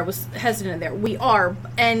 yes, we are. I was hesitant there. We are,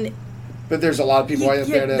 but there's a lot of people out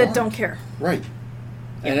there that don't care. Right.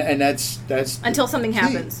 Yeah. And that's until something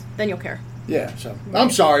happens, then you'll care. Yeah. So I'm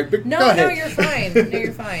sorry, but no, go ahead. No, you're fine. No,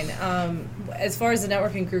 you're fine. As far as the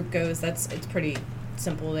networking group goes, it's pretty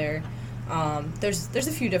simple there. There's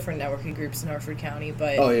a few different networking groups in Harford County,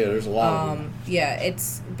 but there's a lot of them. Yeah,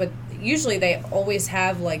 but usually they always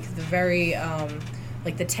have like the very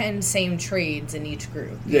like the 10 same trades in each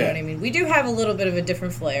group. You know what I mean? We do have a little bit of a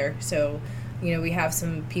different flair. So, we have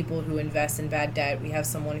some people who invest in bad debt. We have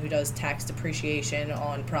someone who does tax depreciation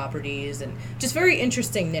on properties, and just very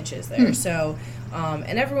interesting niches there. So,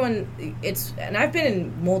 and everyone, and I've been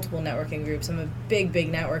in multiple networking groups. I'm a big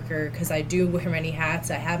networker because I do wear many hats.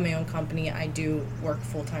 I have my own company. I do work a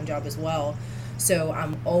full-time job as well. So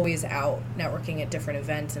I'm always out networking at different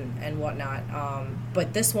events and whatnot.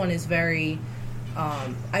 But this one is very...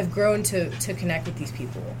 I've grown to connect with these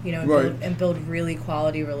people, and build really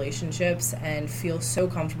quality relationships and feel so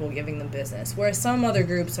comfortable giving them business. Whereas some other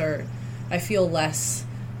groups I feel less,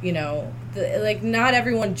 like not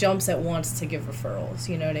everyone jumps at once to give referrals,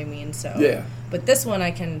 you know what I mean? So, but this one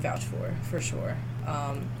I can vouch for sure.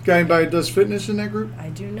 Got anybody that does fitness in that group? I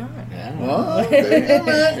do not. Yeah. Oh, okay. Yeah,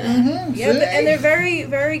 man. Yeah, and they're very,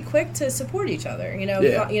 very quick to support each other.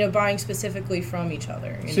 Yeah. Buying specifically from each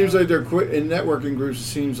other. Seems like they're quick in networking groups. It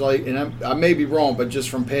seems like, and I may be wrong, but just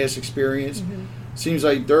from past experience, seems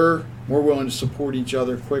like they're more willing to support each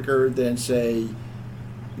other quicker than, say,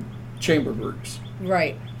 chamber groups.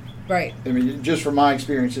 Right. I mean, just from my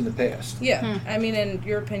experience in the past. Yeah. I mean, and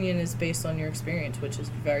your opinion is based on your experience, which is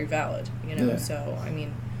very valid. Yeah. So I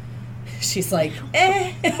mean, she's like,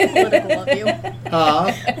 eh. Political of you.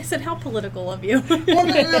 Huh? I said, how political of you. Well,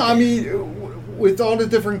 no, I mean, with all the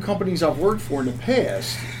different companies I've worked for in the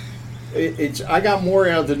past, I got more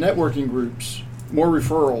out of the networking groups, more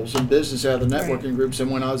referrals and business out of the networking groups than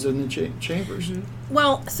when I was in the chambers.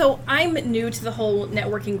 Well, so I'm new to the whole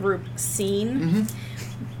networking group scene.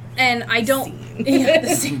 And I don't.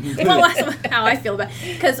 Well, that's how I feel about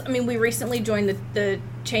it. Because, I mean, we recently joined the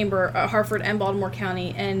chamber, Harford and Baltimore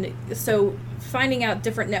County. And so finding out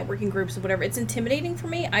different networking groups or whatever, it's intimidating for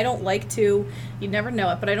me. I don't like to, you'd never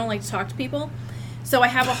know it, but I don't like to talk to people. So I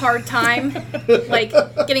have a hard time, like,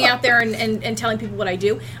 getting out there and telling people what I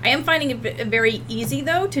do. I am finding it very easy,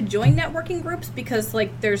 though, to join networking groups because,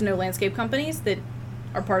 like, there's no landscape companies that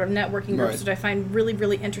are part of networking groups, which I find really,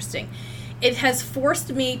 really interesting. It has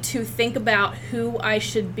forced me to think about who I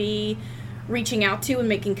should be reaching out to and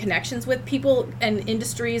making connections with, people and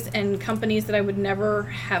industries and companies that I would never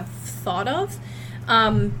have thought of.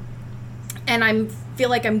 And I feel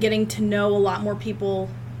like I'm getting to know a lot more people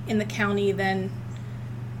in the county than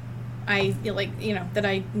that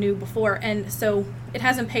I knew before. And so it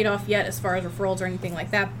hasn't paid off yet as far as referrals or anything like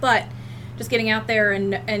that, but just getting out there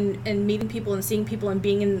and meeting people and seeing people and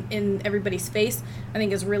being in everybody's face, I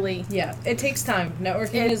think is really... Yeah, it takes time.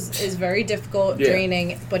 Networking is very difficult,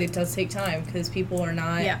 draining, but it does take time because people are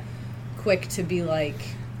not quick to be like,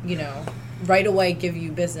 right away give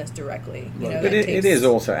you business directly. But it is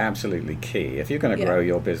also absolutely key. If you're going to grow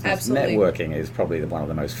your business, networking is probably one of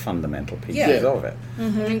the most fundamental pieces of it.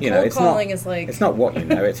 And cold calling is like... It's not what you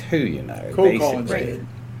know, it's who you know. Cold calling is good.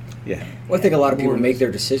 Yeah. Well, I think a lot of people make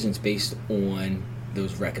their decisions based on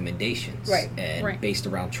those recommendations. Right. And based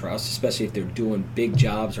around trust, especially if they're doing big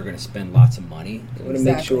jobs or going to spend lots of money. They want to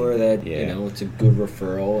make sure that, it's a good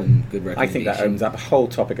referral and good recommendation. I think that opens up a whole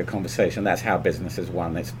topic of conversation. That's how business is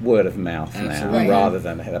won. It's word of mouth now, rather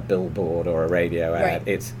than a billboard or a radio ad.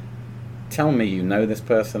 It's tell me you know this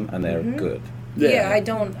person and they're good. Yeah, I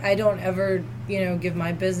don't ever, give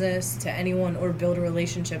my business to anyone or build a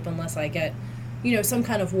relationship unless I get some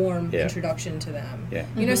kind of warm introduction to them.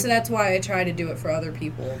 Yeah. So that's why I try to do it for other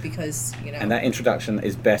people because, And that introduction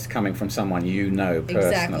is best coming from someone you know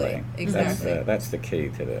personally. Exactly. That's the key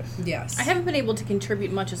to this. Yes. I haven't been able to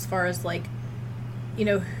contribute much as far as, like,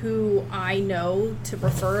 who I know to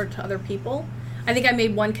refer to other people. I think I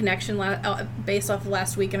made one connection based off of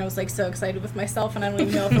last week, and I was, like, so excited with myself, and I don't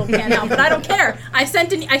even know if it'll pan out. But I don't care. I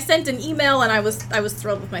sent an email, and I was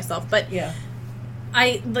thrilled with myself. But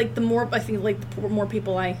the more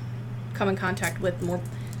people I come in contact with, the more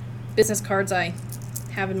business cards I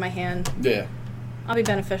have in my hand. Yeah. I'll be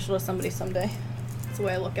beneficial to somebody someday. That's the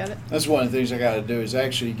way I look at it. That's one of the things I got to do is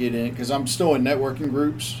actually get in, because I'm still in networking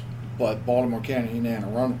groups, but Baltimore County and Anne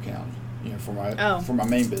Arundel County, for my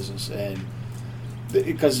main business, and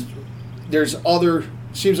because there's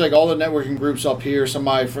seems like all the networking groups up here,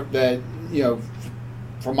 somebody that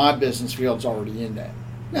from my business field's already in that.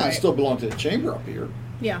 Now, I still belong to the chamber up here.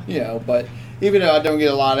 Yeah. But even though I don't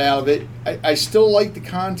get a lot out of it, I still like the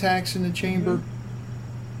contacts in the chamber.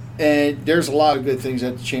 And there's a lot of good things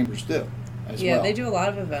that the chambers do as well. Yeah, they do a lot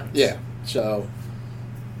of events. Yeah. So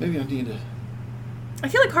maybe I need to... I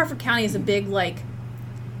feel like Harford County is a big, like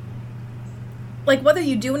whether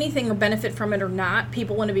you do anything or benefit from it or not,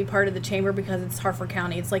 people want to be part of the chamber because it's Harford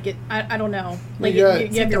County. It's like, I don't know. Like, you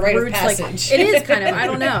have your your rite of roots. passage. It is kind of, I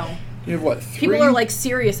don't know. You have what, 3? People are, like,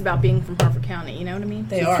 serious about being from Harford County, you know what I mean?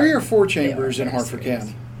 They are. 3 or 4 chambers in Harford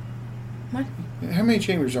County. What? How many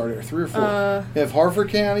chambers are there? 3 or 4? You have Harford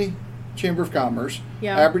County Chamber of Commerce,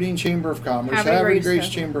 Aberdeen Chamber of Commerce, Havre Grace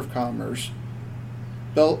Chamber of Commerce.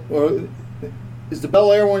 Is the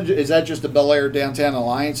Bel Air one, is that just the Bel Air Downtown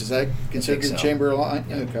Alliance? Is that considered the Chamber Alliance?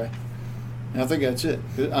 Yeah. Okay. I think that's it.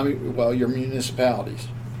 I mean, your municipalities.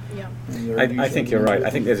 Yeah. I think you're right. I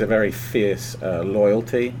think there's a very fierce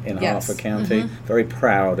loyalty in Harford County. Very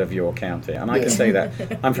proud of your county. And I can say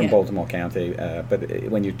that. I'm from Baltimore County, but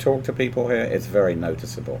when you talk to people here, it's very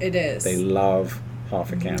noticeable. It is. They love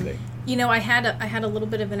Harford County. I had a little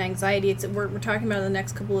bit of an anxiety. We're talking about in the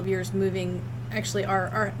next couple of years moving actually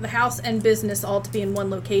the house and business all to be in one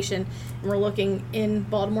location, and we're looking in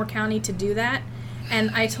Baltimore County to do that. And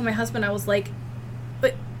I told my husband, I was like,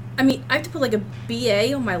 I mean, I have to put like a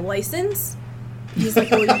BA on my license. He's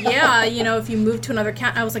like, well, yeah, you know, if you move to another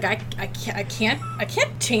county. I was like, I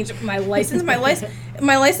can't change my license. My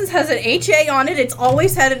license has an HA on it. It's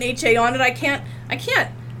always had an HA on it. I can't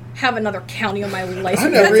have another county on my license. I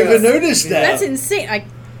never even noticed that. That's insane.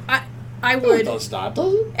 I would. It does not,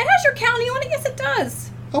 does it? It has your county on it. Yes, it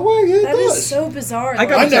does. Oh, well, yeah, it That does. is so bizarre. I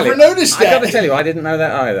never noticed that. I got to tell you, I didn't know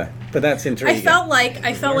that either. But that's intriguing. I felt like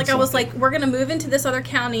I was like, we're gonna move into this other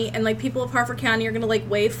county, and like people of Harford County are gonna like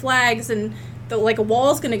wave flags, and like a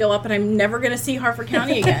wall's gonna go up, and I'm never gonna see Harford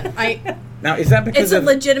County again. Now, is that because it's a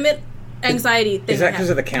legitimate anxiety thing? Is that because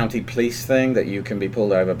of the county police thing that you can be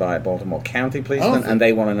pulled over by a Baltimore County policeman, and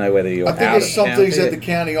they want to know whether you're out of I think it's some county? things that the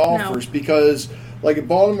county offers because, like in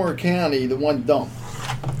Baltimore County, the one dump,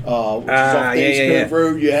 which is off Days Cove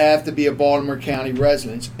Road, you have to be a Baltimore County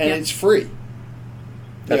resident, and it's free.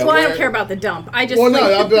 Well, I don't care about the dump. I just I'm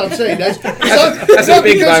saying that's a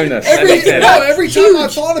big bonus. Every time I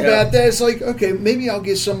thought about that, it's like, okay, maybe I'll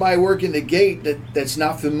get somebody working the gate that's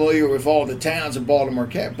not familiar with all the towns in Baltimore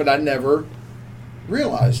County, but I never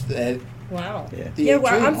realized that. Wow. Yeah,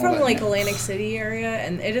 well, I'm from like Atlantic City area,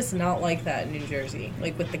 and it is not like that in New Jersey.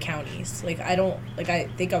 Like with the counties, like I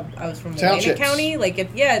think I was from Atlantic County. Like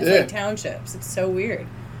it's like townships. It's so weird.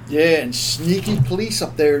 Yeah, and sneaky police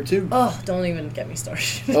up there too. Oh, don't even get me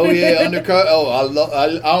started. Oh yeah, undercut. Oh,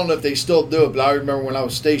 I don't know if they still do it, but I remember when I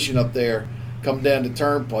was stationed up there, coming down the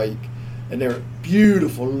turnpike, and they were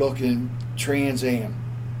beautiful looking Trans Am,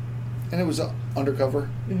 and it was an undercover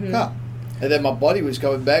cop. And then my buddy was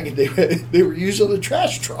coming back, and they were using a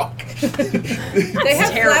trash truck. They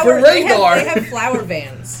have They have flower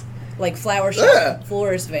vans. Like flower shop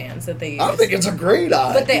florist vans that they use. I think it's a great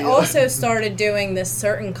idea. But they also started doing this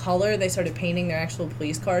certain color. They started painting their actual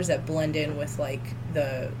police cars that blend in with like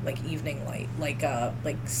the evening light,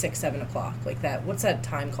 like 6, 7 o'clock, like that. What's that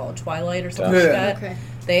time called? Twilight or something like that.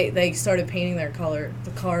 Okay. They started painting the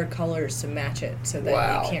car colors to match it, so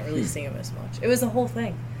that you can't really see them as much. It was the whole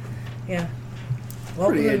thing. Yeah.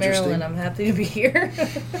 Welcome to Maryland. I'm happy to be here.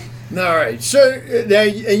 All right. So now,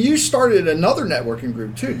 and you started another networking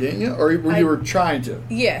group too, didn't you? Or you were trying to?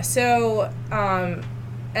 Yeah. So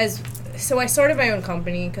I started my own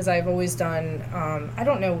company because I've always done. I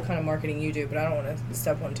don't know what kind of marketing you do, but I don't want to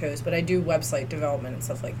step on toes. But I do website development and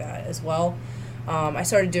stuff like that as well. I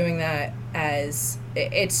started doing that as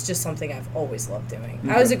it's just something I've always loved doing.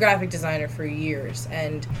 Okay. I was a graphic designer for years,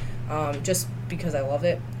 and just because I love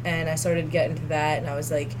it, and I started getting to that, and I was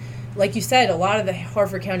like you said, a lot of the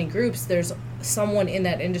Harford County groups, there's someone in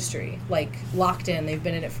that industry, like locked in. They've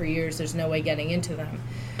been in it for years. There's no way getting into them,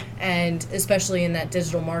 and especially in that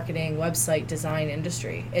digital marketing, website design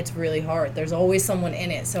industry, it's really hard. There's always someone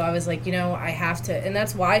in it. So I was like, I have to, and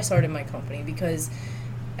that's why I started my company, because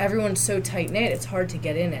everyone's so tight-knit, it's hard to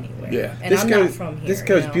get in anywhere. Yeah. And I'm not from here. This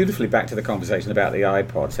goes beautifully back to the conversation about the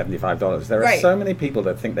iPod, $75. There are so many people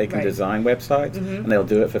that think they can design websites, and they'll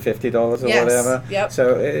do it for $50 or whatever. Yep.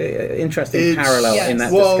 So interesting parallel in that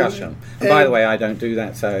discussion. And by the way, I don't do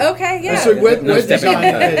that, so... Okay, yeah. So web design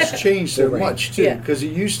has changed so much, too, because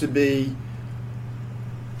it used to be...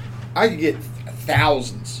 I could get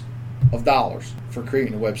thousands of dollars for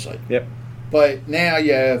creating a website. Yep. But now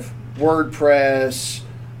you have WordPress...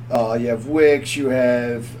 you have Wix, you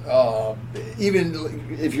have even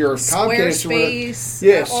if you're a Comcast,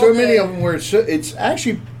 Squarespace, so many of them where it's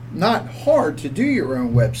actually not hard to do your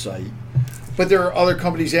own website, but there are other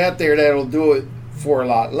companies out there that'll do it for a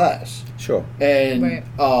lot less. Sure. And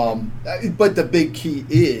but the big key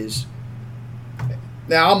is,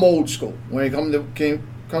 now I'm old school when it comes to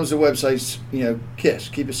websites.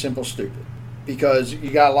 keep it simple, stupid, because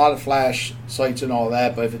you got a lot of flash sites and all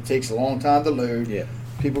that, but if it takes a long time to load,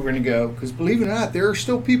 people are going to go, because believe it or not, there are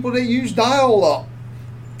still people that use dial-up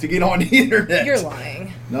to get on the internet. You're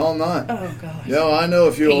lying. No, I'm not. Oh, God. No, I know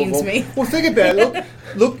a few of them. Me. Well, think about it.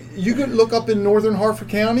 Look, you could look up in northern Harford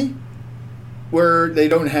County where they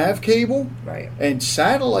don't have cable. Right. And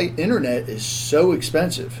satellite internet is so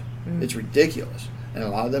expensive. Mm. It's ridiculous. And a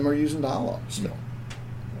lot of them are using dial-up still.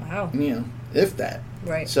 Wow. If that.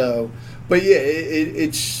 Right. So, but yeah,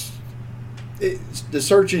 it's the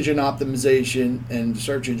search engine optimization and the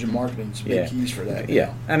search engine marketing is big keys for that.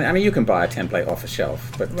 Yeah, and I mean, you can buy a template off a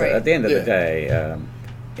shelf, but at the end of the day,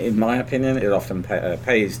 in my opinion, it often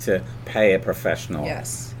pays to pay a professional.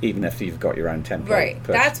 Yes. Even if you've got your own template. Right.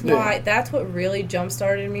 That's why. That's what really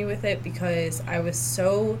jump-started me with it, because I was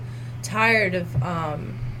so tired of not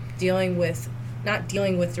dealing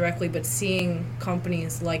with directly, but seeing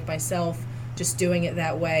companies like myself just doing it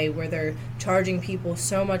that way, where they're charging people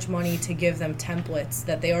so much money to give them templates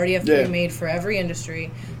that they already have pre-made for every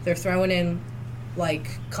industry. They're throwing in like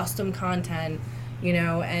custom content, you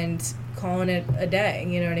know, and calling it a day,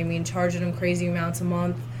 you know what I mean? Charging them crazy amounts a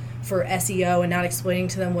month for SEO and not explaining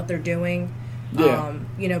to them what they're doing. Yeah.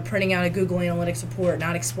 You know, printing out a Google Analytics report,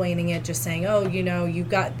 not explaining it, just saying, oh, you know, you've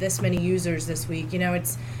got this many users this week. You know,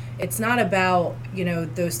 it's not about, you know,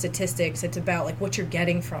 those statistics. It's about, like, what you're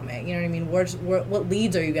getting from it. You know what I mean? What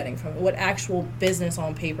leads are you getting from it? What actual business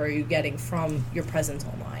on paper are you getting from your presence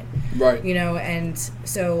online? Right. You know, and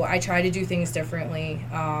so I try to do things differently.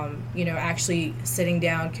 You know, actually sitting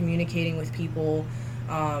down, communicating with people,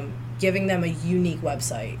 giving them a unique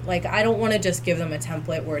website. Like, I don't want to just give them a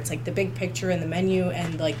template where it's like the big picture and the menu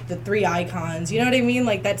and like the 3 icons. You know what I mean?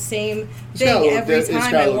 Like that same thing every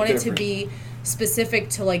time. I want it to be specific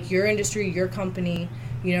to like your industry, your company.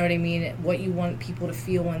 You know what I mean? What you want people to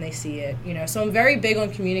feel when they see it. You know, so I'm very big on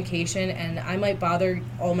communication, and I might bother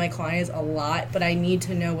all my clients a lot, but I need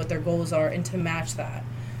to know what their goals are and to match that.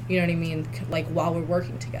 You know what I mean? Like while we're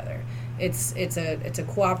working together. It's a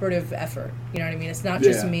cooperative effort. You know what I mean? It's not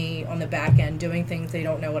just me on the back end doing things they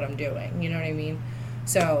don't know what I'm doing. You know what I mean?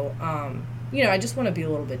 So, you know, I just want to be a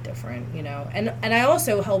little bit different, you know. And I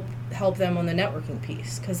also help them on the networking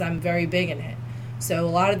piece because I'm very big in it. So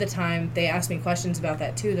a lot of the time they ask me questions about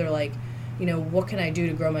that too. They're like, you know, what can I do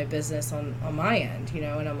to grow my business on my end, you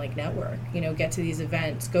know? And I'm like, network, you know, get to these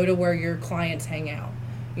events, go to where your clients hang out.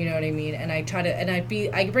 You know what I mean? And I try to, and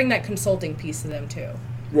I bring that consulting piece to them too.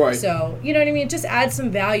 Right. So, you know what I mean? Just add some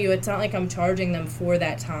value. It's not like I'm charging them for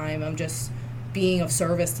that time. I'm just being of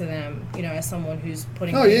service to them, you know, as someone who's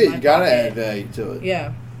putting Oh, money yeah, in my you got to pocket. add value to it.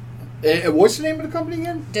 Yeah. What's the name of the company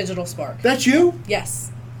again? Digital Spark. That's you?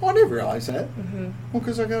 Yes. Oh, I didn't realize that. Mm-hmm. Well,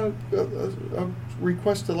 because I got a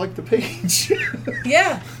request to like the page.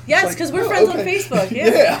 Yeah. Yes, Like, because we're friends on okay. Facebook. Yeah.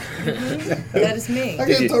 Yeah. Mm-hmm. That is me. I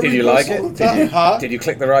get Did those you like requests all it? the time. Huh? Did you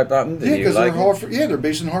click the right button? Did Yeah, you because like they're Harford. Yeah, they're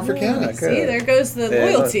based in Harford County. Okay. See, there goes the Yeah,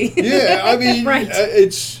 loyalty. Yeah, I mean, Right.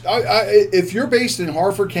 it's if you're based in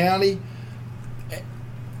Harford County,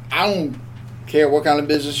 I don't care what kind of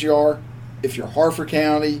business you are. If you're Harford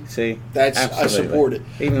County, See, that's absolutely. I support it.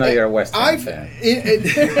 Even though you're a West Ham I've, fan.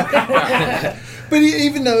 but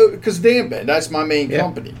even though, because DanBed, that's my main Yeah.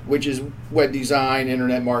 company, which is web design,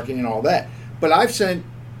 internet marketing, and all that. But I've sent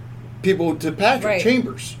people to Patrick Right.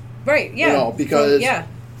 Chambers. Right, yeah. You know, because yeah.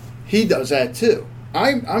 he does that too.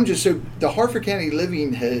 I'm just so, the Harford County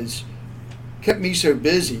living has kept me so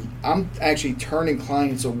busy. I'm actually turning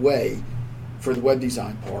clients away for the web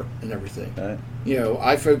design part and everything. Right. You know,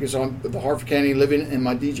 I focus on the Harford County living and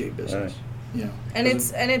my DJ business. Right. You know, And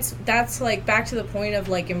that's like back to the point of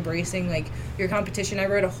like embracing like your competition. I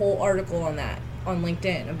wrote a whole article on that on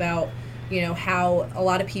LinkedIn about, you know, how a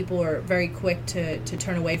lot of people are very quick to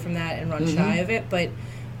turn away from that and run shy of it. But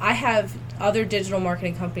I have other digital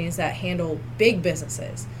marketing companies that handle big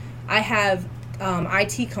businesses. I have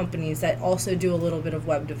IT companies that also do a little bit of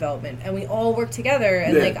web development, and we all work together,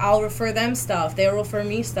 and Yeah. like I'll refer them stuff, they'll refer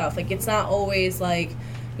me stuff. Like it's not always like,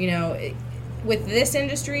 you know, with this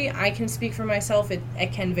industry, I can speak for myself, it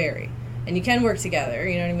can vary. And you can work together,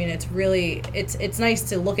 you know what I mean? It's really, it's nice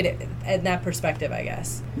to look at it at that perspective, I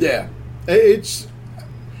guess. yeah, it's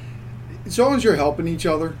as long as you're helping each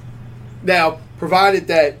other. Now, provided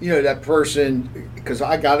that, you know, that person, because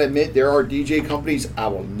I got to admit, there are DJ companies I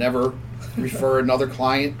will never refer another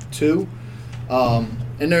client to.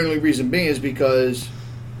 And the only reason being is because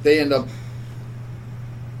they end up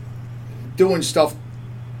doing stuff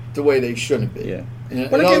the way they shouldn't be. Yeah. In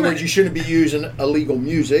Well, other again, words, you shouldn't be using illegal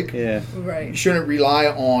music. Yeah. You Right. shouldn't rely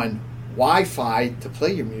on Wi-Fi to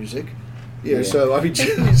play your music. You know, Yeah. so I mean,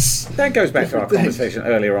 just, That goes back to our Different things. conversation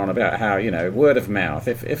earlier on about how, you know, word of mouth.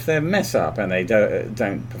 If they mess up and they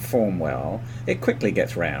don't perform well, it quickly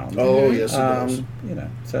gets round. oh yes, it does. You know,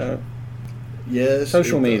 so Yes,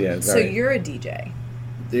 social it media. does. So Very- you're a DJ.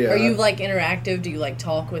 Yeah. Are you like interactive? Do you like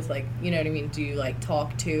talk with like, you know what I mean? Do you like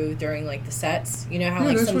talk to during like the sets? You know how Yeah,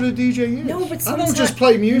 like that's some, what a DJ is. No, but I don't sometimes- just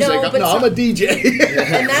play music. No, but I'm a DJ.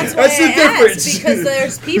 and that's why the I difference. asked, because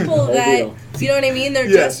there's people that deal. you know what I mean. They're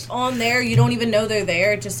Yes. just on there. You don't even know they're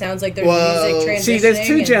there. It just sounds like there's Well, music transitioning. See, there's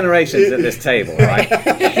two and- generations at this table, right?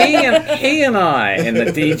 he and I, in the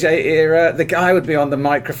DJ era, the guy would be on the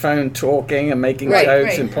microphone talking and making Right,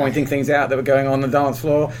 jokes right. and pointing things out that were going on the dance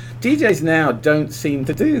floor. DJs now don't seem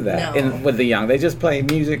to do that No. with the young. They just play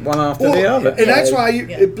music one after Well, the other. and that's why,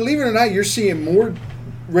 Yeah. believe it or not, you're seeing more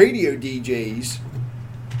radio DJs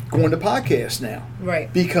going to podcasts now.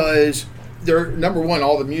 Right. Because they're, number one,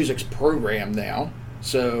 all the music's programmed now.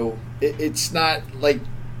 So it's not like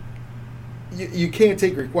you can't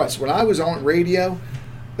take requests. When I was on radio,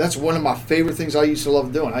 that's one of my favorite things I used to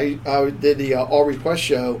love doing. I did the All Request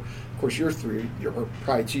show course, you're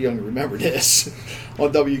probably too young to remember this,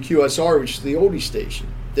 on WQSR, which is the oldie station.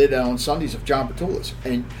 Did on Sundays of John Petula's.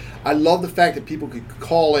 And I love the fact that people could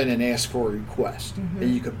call in and ask for a request,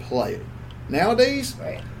 and you could play it. Nowadays,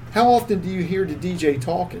 Right. how often do you hear the DJ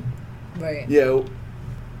talking? Right. You know,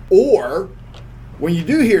 or when you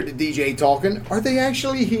do hear the DJ talking, are they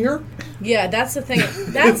actually here? Yeah, that's the thing.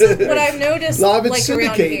 That's what I've noticed. A lot of it's like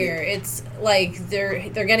around syndicated. here, it's like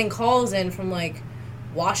they're getting calls in from like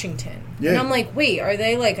Washington, Yeah. and I'm like, wait, are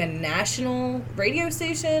they like a national radio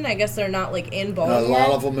station? I guess they're not like in A Baltimore. lot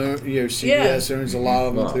of them, CBS owns a lot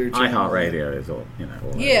of them Well, too. iHeartRadio is all, all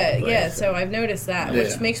Yeah, over the yeah. place. So I've noticed that, Yeah.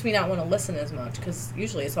 which makes me not want to listen as much because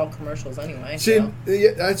usually it's all commercials anyway. See, So. yeah,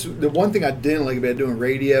 that's the one thing I didn't like about doing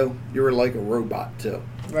radio. You were like a robot too.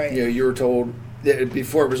 Right. You were told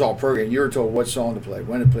before it was all programmed. You were told what song to play,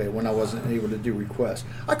 when to play it. When I wasn't able to do requests,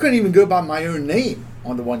 I couldn't even go by my own name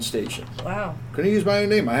on the one station. Wow. Couldn't use my own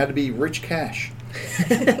name. I had to be Rich Cash.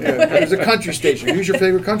 It was a country station. Who's your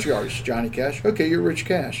favorite country artist? Johnny Cash. Okay, you're Rich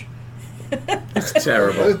Cash. That's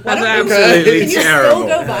terrible. That's Okay. absolutely Can you terrible. still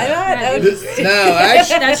go by that? That would- No,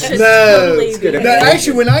 actually, That's just no. totally No,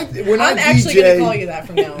 actually, when I I'm actually DJ, going to call you that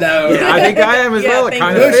from now on. no. Yeah, I think I am as Yeah, well. It thank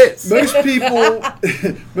kind you. of fits.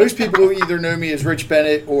 Most people either know me as Rich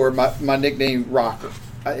Bennett or my nickname Rocker.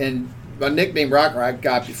 And my nickname Rocker I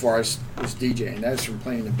got before I was DJing. That's from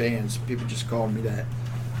playing in bands. People just called me that.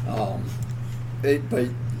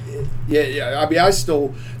 Yeah. I mean, I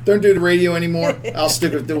still don't do the radio anymore. I'll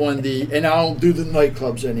stick with doing and I don't do the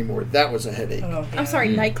nightclubs anymore. That was a headache. Oh, yeah. I'm sorry,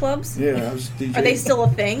 nightclubs? Yeah, I was DJing. Are they still a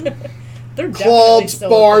thing? They're definitely clubs, still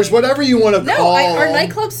bars, a thing. whatever you want to No, call are them.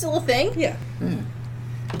 nightclubs still a thing? Yeah.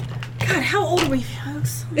 God, how old are we,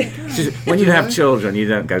 folks? Oh my God. When you have children, you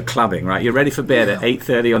don't go clubbing, right? You're ready for bed at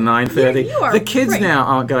 8:30 or 9:30. You are The kids right. now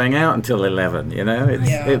aren't going out until 11.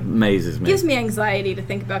 Yeah. It amazes me. Gives me anxiety to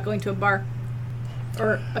think about going to a bar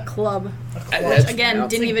or a club. That's- Again, It's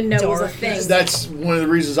didn't like even know it was a dark. thing. That's one of the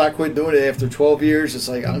reasons I quit doing it after 12 years. It's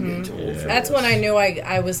like, I'm getting too old for That's this. when I knew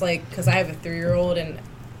I was like, because I have a 3-year-old, and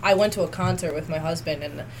I went to a concert with my husband,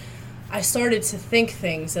 and I started to think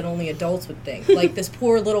things that only adults would think. Like this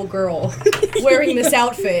poor little girl wearing this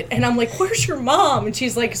outfit, and I'm like, where's your mom? And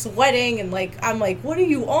she's like sweating, and like, I'm like, what are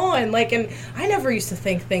you on? Like, and I never used to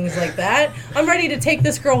think things like that. I'm ready to take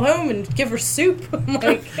this girl home and give her soup. I'm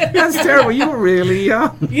like, That's terrible. You were really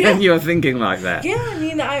young. Yeah. And you were thinking like that. yeah, I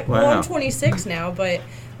mean, well, Wow. I'm 26 now, but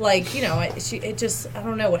like, it just, I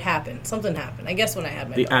don't know what happened. Something happened. I guess when I had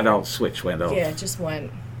my The daughter. adult switch went off. Yeah, it just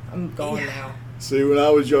went, I'm gone now. See, when I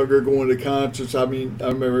was younger going to concerts, I mean, I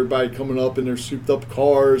remember everybody coming up in their souped up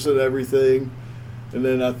cars and everything. And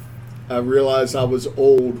then I realized I was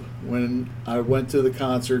old when I went to the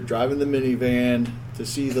concert driving the minivan to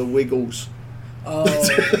see the Wiggles. Oh,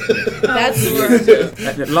 that's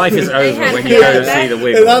Life is over had- when you yeah, go to see that- the And I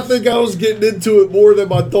Wiggles. think I was getting into it more than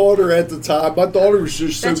my daughter at the time. My daughter was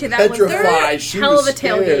just so Bet you that was petrified. She hell was of a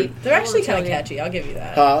tailgate. scared. They're actually Hell of kind a of tailgate. catchy. I'll give you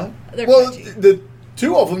that. Huh? They're Well, catchy. the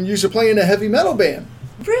two of them used to play in a heavy metal band,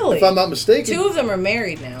 Really? if I'm not mistaken. Two of them are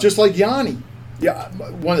married now. Just like Yanni. Yeah,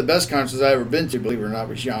 one of the best concerts I ever been to, believe it or not,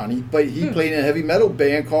 was Yanni. But he played in a heavy metal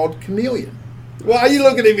band called Chameleon. Why are you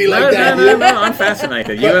looking at me like that? No, I'm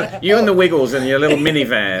fascinated. You and the Wiggles in your little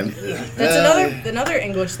minivan. That's another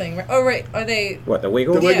English thing. Right? Oh, right. Are they? What, the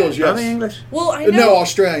Wiggles? The Wiggles, Yeah. yes. Are they English? Well, I know. No,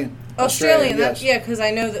 Australian. Australian. yes. Yeah, because I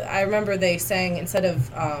know that. I remember they sang instead of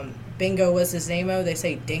Bingo was his name-o, they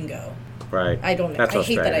say Dingo. Right. I don't know. That's I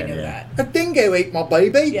hate that I Australian, know yeah. that. A dingo ate my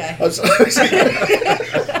baby. Yeah. I was-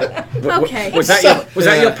 Okay. Was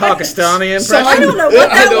that your Pakistani So- impression? I don't know what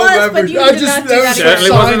I that don't was, remember. but you I did just- not do that that was again.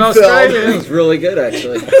 Certainly wasn't Seinfeld. That Australian. was really good,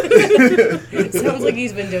 actually. It sounds like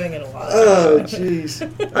he's been doing it a lot. Oh, jeez.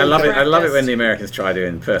 I love it. I love it Practice. when the Americans try to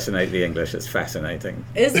impersonate the English. It's fascinating.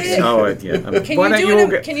 Is it? Oh, yeah. Can Why you don't do you all an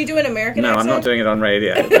get? Can you do an American No, accent? I'm not doing it on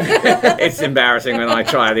radio. It's embarrassing when I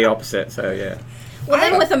try the opposite. So yeah. Well,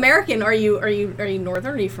 then with American, are you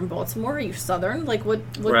northern? Are you from Baltimore? Are you southern? Like what?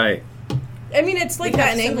 Right. I mean, it's like We that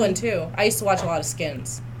have in so England too. I used to watch a lot of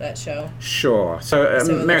Skins, that show. Sure. So,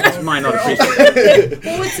 So Americans they're- might not they're all- appreciate.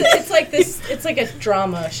 Well, it's like this. It's like a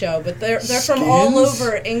drama show, but they're from all Skins?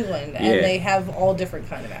 over England, and Yeah. they have all different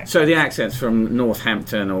kind of accents. So the accents from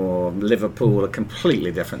Northampton or Liverpool are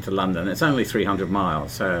completely different to London. It's only 300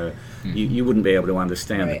 miles, so you wouldn't be able to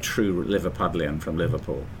understand the Right. true Liverpudlian from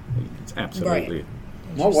Liverpool. It's absolutely.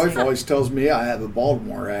 My wife always tells me I have a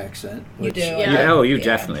Baltimore accent. You which- do. Yeah. Oh, you Yeah.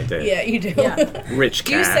 definitely do. Yeah, you do. Yeah. Rich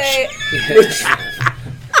Do you cash. say?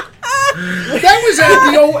 That was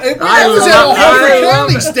at the old. That was at love- a Harford I love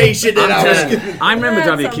County it. station that I was. I remember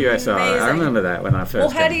That's WQSR. I amazing. remember that when I first Well,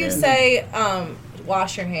 how came do you here. say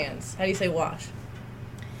wash your hands? How do you say wash?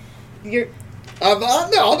 You're I'm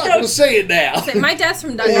not going to say it now. My dad's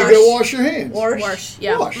from You Dundalk. go wash your hands. Wash,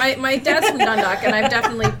 yeah. Wash. My dad's from Dundalk, and I've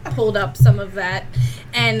definitely pulled up some of that.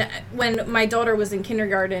 And when my daughter was in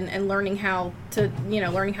kindergarten and learning how to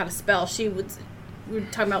spell, we were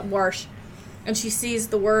talking about wash, and she sees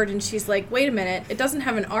the word and she's like, "Wait a minute, it doesn't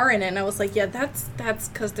have an R in it." And I was like, "Yeah, that's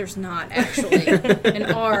because there's not actually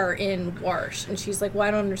an R in wash." And she's like, "Well,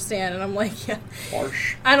 I don't understand." And I'm like, "Yeah,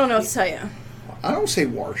 Wash. I don't know what to tell you." I don't say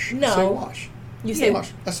wash. No. I say wash. You say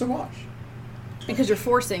Wash. I say wash. because you're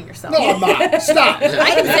forcing yourself. No, I'm not. Stop.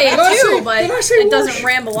 I can say Did I it too, say- but did I say it wash? doesn't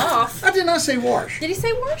ramble off. I did not say wash. Did he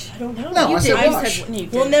say wash? I don't know. No, You I did. said I wash. said you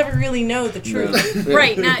did. We'll never really know the truth.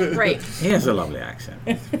 Right, not right. He has a lovely accent.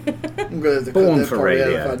 I'm going to have to Born cut that for part out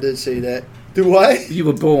radio. if I did say that. Do what? You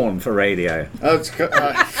were born for radio.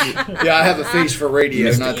 Yeah, I have a face for radio,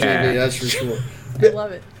 Mr. not Cat. TV, that's for sure. I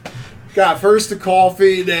love it. God, first the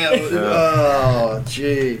coffee, now. Oh,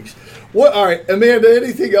 jeez. What? All right, Amanda.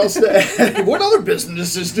 Anything else to add? What other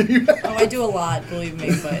businesses do you have? Oh, I do a lot, believe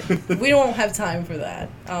me, but we don't have time for that.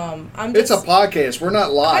 It's a podcast. We're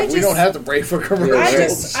not live. We just- don't have to break for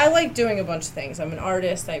commercials. I like doing a bunch of things. I'm an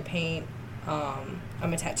artist. I paint.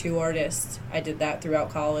 I'm a tattoo artist. I did that throughout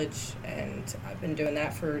college, and I've been doing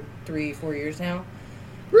that for 3-4 years now.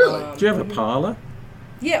 Really? Do you have a parlor?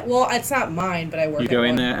 Yeah, well, it's not mine, but I work. You at go in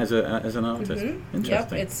one. there as an artist. Mm-hmm. Interesting.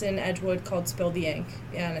 Yep, it's in Edgewood called Spill the Ink,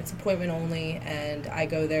 and it's appointment only, and I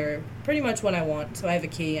go there pretty much when I want. So I have a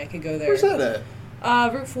key. I could go there. Where's that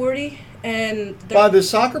at? Route 40, and By the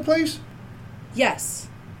soccer place? yes,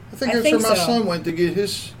 I think I that's think where my so. son went to get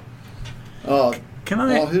his Can all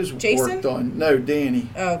I? his Jason? work done. No, Danny.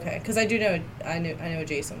 oh, okay, because I do know I know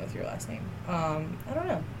Jason with your last name. I don't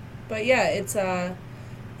know, but yeah, it's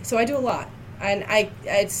so I do a lot, and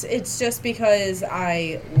it's just because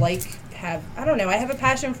I I have a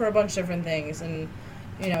passion for a bunch of different things, and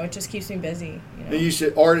it just keeps me busy. And you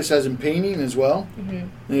said artists as in painting as well?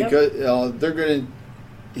 Mm-hmm. And they're going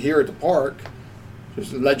to, here at the park,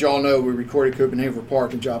 just to let y'all know, we recorded Copenhagen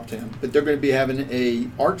Park in Joptown, but they're going to be having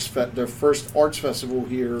their first arts festival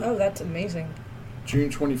here Oh, that's amazing. June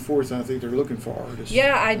 24th, and I think they're looking for artists.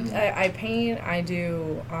 Yeah, I paint, I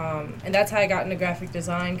do, and that's how I got into graphic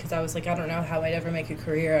design, because I was like, I don't know how I'd ever make a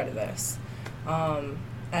career out of this,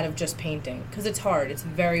 out of just painting, because it's hard. It's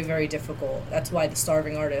very, very difficult. That's why the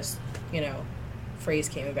starving artist, phrase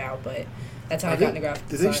came about, but that's how I got into graphic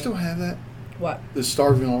Do design. they still have that? What? The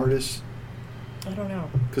starving artists? I don't know.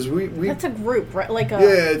 Because we That's a group, right? Like a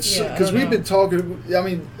it's Yeah, I because don't we've know. been talking. I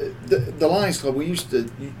mean, the Lions Club, we used to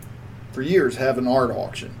for years have an art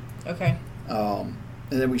auction, Okay. and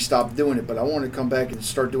then we stopped doing it. But I want to come back and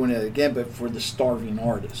start doing it again, but for the starving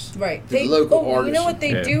artists, Right. the local You artists. know what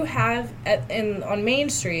they Yeah. do have on Main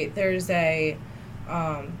Street? There's a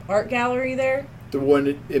art gallery there. The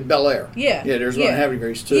one in Bel Air. Yeah. Yeah, there's one in Yeah. Happy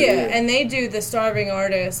Grace too. Yeah, and they do the starving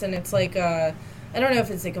artists, and it's like I don't know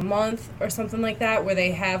if it's like a month or something like that, where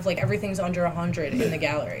they have like everything's under 100 in the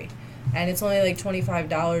gallery, and it's only like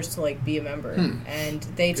 $25 to like be a member, and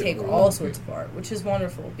they take all sorts of art, which is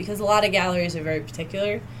wonderful because a lot of galleries are very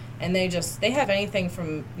particular, and they have anything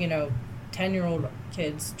from 10-year-old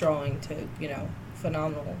kids drawing to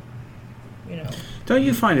phenomenal. Don't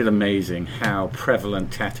you find it amazing how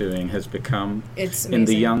prevalent tattooing has become It's in the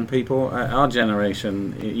amazing. young people? Our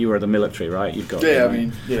generation, you were the military, right? You've got. Yeah, I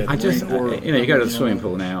mean, I just, you go to the swimming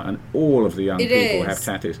pool now, and all of the young It people is. have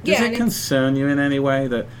tattoos. Does Yeah, it and concern you in any way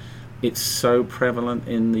that it's so prevalent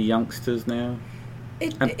in the youngsters now?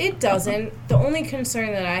 It doesn't. The only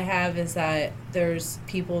concern that I have is that there's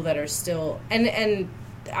people that are still and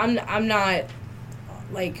I'm not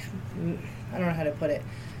like I don't know how to put it.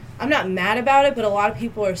 I'm not mad about it, but a lot of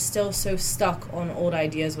people are still so stuck on old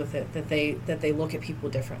ideas with it that they look at people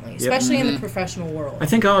differently, especially in the professional world. I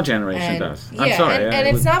think our generation And- does. Yeah, I'm sorry. and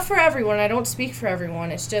it's not for everyone. I don't speak for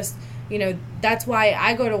everyone. It's just, that's why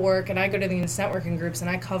I go to work and I go to these networking groups and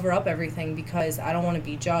I cover up everything because I don't want to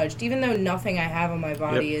be judged, even though nothing I have on my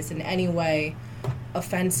body is in any way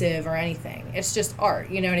offensive or anything. It's just art,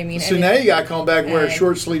 you know what I mean? So And now you got to come back and wear a and-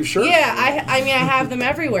 short sleeve shirt. yeah, I mean, I have them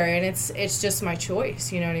everywhere, and it's just my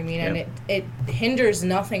choice, you know what I mean? And Yep. it hinders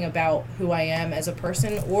nothing about who I am as a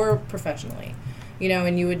person or professionally,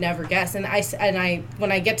 and you would never guess. And I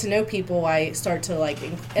when I get to know people, I start to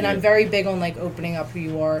and I'm very big on opening up who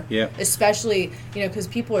you are, Yep. especially because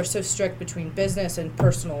people are so strict between business and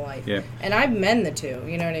personal life, Yep. and I mend the two,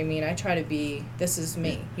 you know what I mean? I try to be, this is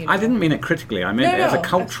me. I didn't mean it critically. I meant No, it as a no.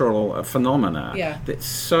 cultural phenomena Yeah. that's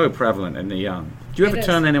so prevalent in the young. Do you It ever is.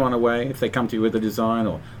 turn anyone away if they come to you with a design,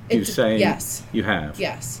 or do you say yes. you have?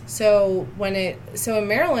 Yes. So in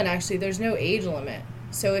Maryland, actually, there's no age limit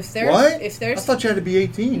So if there's What? if there's I thought you had to be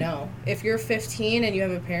 18. no, if you're 15 and you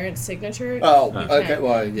have a parent's signature, Oh, you okay. can.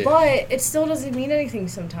 Well, yeah. But it still doesn't mean anything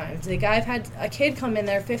sometimes. Like, I've had a kid come in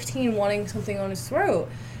there 15 wanting something on his throat,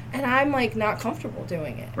 and I'm like not comfortable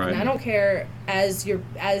doing it. Right. And I don't care as your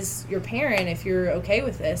parent if you're okay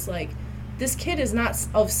with this. Like, this kid is not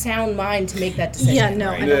of sound mind to make that decision. Yeah, no,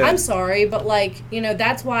 Right. I know. Yeah. I'm sorry, but like,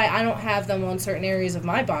 that's why I don't have them on certain areas of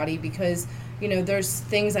my body, because there's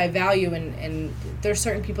things I value, and there's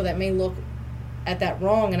certain people that may look at that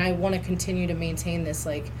wrong, and I want to continue to maintain this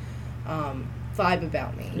like vibe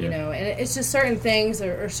about me, Yeah. and it's just certain things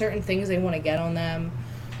or certain things they want to get on them.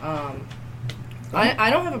 I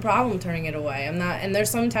don't have a problem turning it away. I'm not, and there's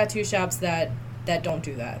some tattoo shops that don't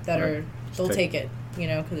do that. That Right. are they'll take it,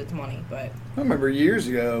 because it's money. But I remember years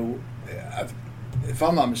ago, if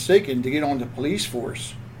I'm not mistaken, to get on the police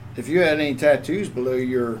force, if you had any tattoos below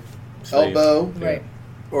your Sleeve. elbow Yeah. right.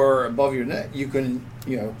 or above your neck, you couldn't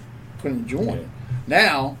join. Yeah.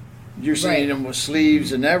 Now you're seeing Right. them with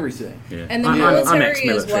sleeves and everything. Yeah. And the I'm military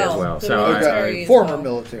ex-military as well. The so military. Okay, as former well.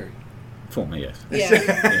 military. former, yes.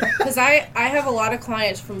 Yeah, because I have a lot of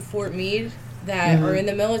clients from Fort Meade that are in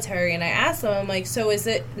the military, and I ask them, I'm like, so is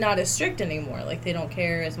it not as strict anymore? Like, they don't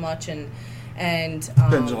care as much, and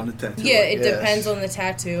Depends on the tattoo. yeah, it Yes. depends on the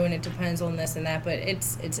tattoo, and it depends on this and that. But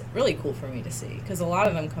it's really cool for me to see, because a lot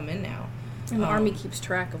of them come in now. And the Army keeps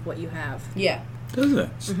track of what you have. Yeah, Does it?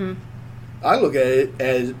 I look at it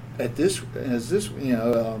as this,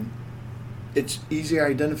 it's easy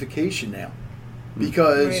identification now,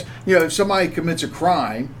 because Right. if somebody commits a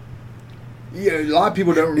crime, a lot of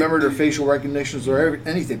people don't remember their facial recognitions or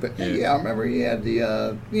anything, but I remember he had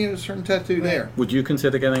the certain tattoo there. Would you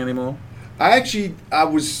consider getting any more? I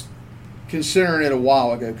was considering it a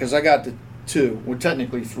while ago, because I got the 2, well,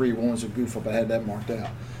 technically 3. One was a goof up. I had that marked out.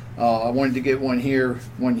 I wanted to get one here,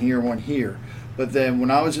 one here, one here. But then when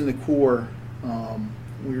I was in the Corps,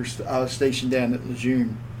 I was stationed down at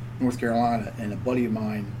Lejeune, North Carolina, and a buddy of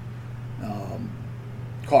mine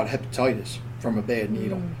caught hepatitis from a bad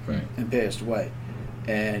needle Right. and passed away.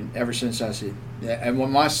 And ever since I said, and when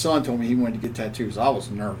my son told me he wanted to get tattoos, I was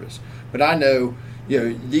nervous. But I know,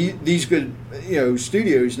 these good,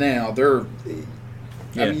 studios now, they're,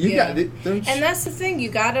 I mean, you got it. and that's the thing. You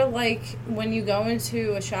gotta, like, when you go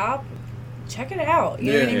into a shop, check it out.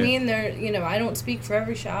 You know what I Yeah. mean? There, I don't speak for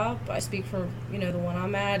every shop. I speak for, the one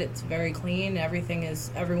I'm at. It's very clean. Everyone's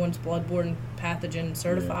bloodborne pathogen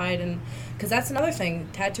certified, and because that's another thing.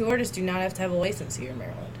 Tattoo artists do not have to have a license here in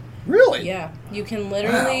Maryland. Really? Yeah, you can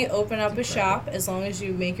literally open up a shop as long as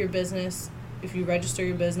you make your business. If you register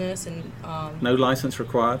your business, and No license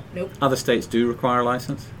required? Nope. Other states do require a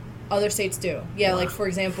license? Other states do. Yeah, like, for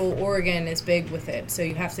example, Oregon is big with it. So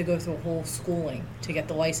you have to go through a whole schooling to get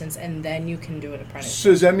the license, and then you can do an apprenticeship. So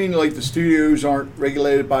does that mean, like, the studios aren't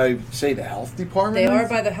regulated by, say, the health department? They are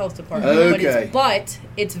by the health department. Okay. But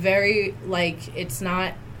it's very, like, it's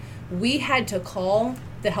not... We had to call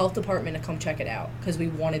the health department to come check it out, because we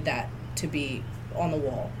wanted that to be on the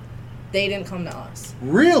wall. They didn't come to us.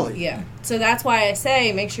 Really? Yeah. So that's why I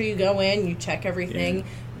say, make sure you go in, you check everything. Yeah.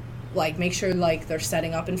 Like, make sure, like, they're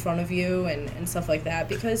setting up in front of you and stuff like that,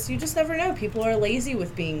 because you just never know. People are lazy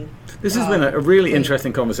with being... This has been a really clean.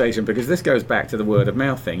 interesting conversation, because this goes back to the word of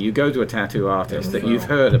mouth thing. You go to a tattoo artist that you've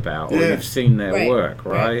heard about or Yeah. you've seen their Right. work,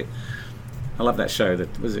 right? Right. I love that show.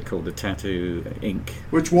 What is it called? The Tattoo Inc.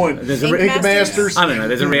 Which one? There's a Ink Ink Masters? Masters? I don't know.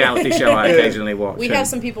 There's a reality show I occasionally watch. We and- have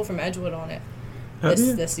some people from Edgewood on it Have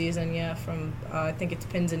you? this season, yeah, from, I think it's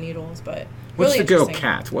Pins and Needles, but What's really the girl, interesting.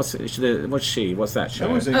 Kat? What's she? What's that show?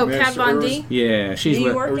 That was Ink Oh, Kat Masters. Von Or D? Yeah, she's New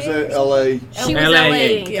with York? Or was that L.A.? She was LA LA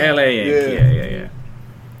Inc. Inc. Yeah. LA Inc. Yeah.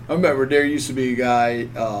 I remember there used to be a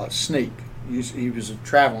guy, Snake. He was a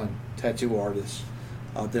traveling tattoo artist.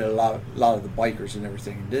 Did a lot of the bikers and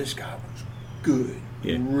everything. And this guy was good.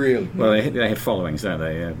 Yeah. Really. Well, they have followings, don't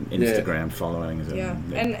they? Instagram followings. And, Yeah,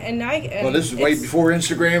 and Well, this is way it's- before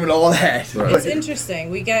Instagram and all that. Right. It's interesting.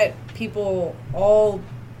 We get people all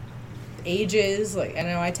ages. Like, I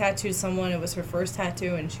know I tattooed someone. It was her first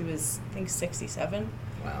tattoo, and she was, I think, 67.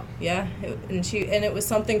 Wow. Yeah, and it was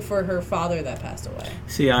something for her father that passed away.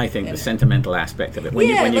 See, I think Yeah. the sentimental aspect of it. When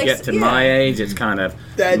Yeah, you like, get to yeah. my age, it's kind of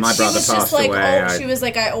That's- my She brother She was passed just like, away. she was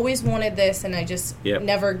like, I always wanted this, and I just Yep.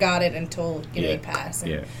 never got it until Yeah. he passed.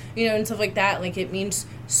 And, Yeah. and stuff like that. Like, it means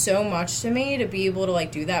so much to me to be able to,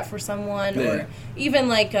 like, do that for someone, Yeah. or even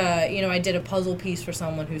like, I did a puzzle piece for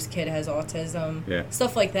someone whose kid has autism. Yeah.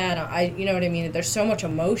 Stuff like that. You know what I mean? There's so much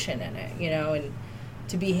emotion in it, and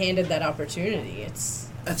to be handed that opportunity,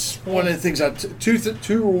 That's one of the things.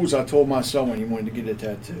 Two rules I told my son when he wanted to get a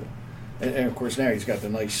tattoo, and of course now he's got the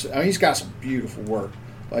nice. I mean, he's got some beautiful work.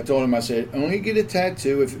 I told him, I said, only get a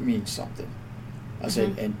tattoo if it means something. I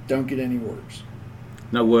said, and don't get any words.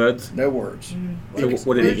 No words? No words. So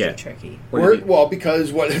what did he Words get? are tricky. Well,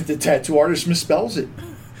 because what if the tattoo artist misspells it?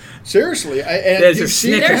 Seriously. There's a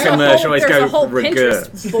Snickers commercial. Always There's a go whole regrets.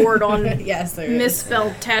 Pinterest board on Yes, there is.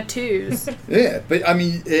 misspelled tattoos. Yeah, but I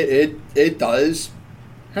mean, it does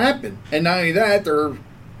happen. And not only that, they're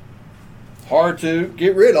hard to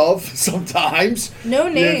get rid of sometimes. No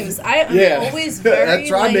names. I'm always very.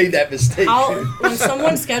 That's why I made that mistake. When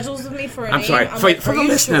someone schedules with me for a I'm name, sorry. I'm For like, the "Are you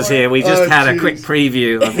listeners sure?" here, we just had a jeez. quick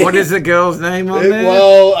preview of what is the girl's name on there?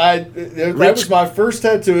 Well, that was my first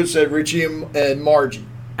tattoo. It said Richie and Margie.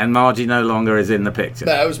 And Margie no longer is in the picture.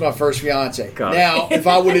 That was my first fiance. Got it. Now, if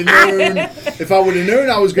I would have known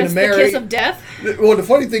I was going That's to marry, the kiss of death. well, the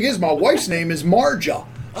funny thing is, my wife's name is Marja.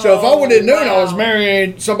 So if I would have known I was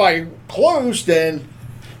marrying somebody close, then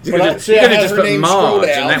You could have just put Marge,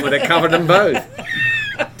 and that would have covered them both.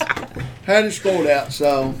 Had it scrolled out.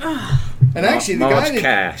 So, and actually, the Marge guy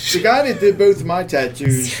Cash. that did both of my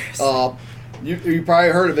tattoos, you probably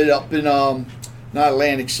heard of it up in not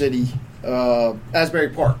Atlantic City, Asbury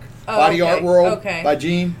Park, Body okay. Art World Okay. by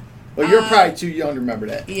Gene. Well, you're probably too young to remember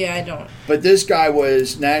that. Yeah, I don't. But this guy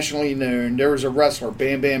was nationally known. There was a wrestler,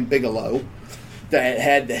 Bam Bam Bigelow, that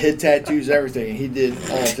had the head tattoos, everything. He did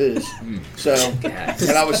all of his. So,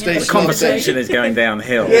 and I was The stationed. conversation is going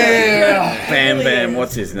downhill. Yeah. Bam Bam,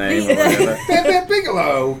 what's his name? Or whatever. Bam Bam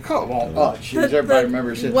Bigelow. Come on. Oh, jeez. Everybody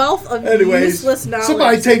remembers it. Wealth of Anyways, useless knowledge.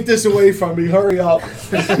 somebody take this away from me. Hurry up.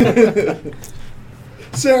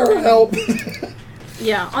 Sarah, help.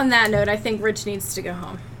 Yeah, on that note, I think Rich needs to go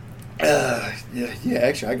home. Yeah,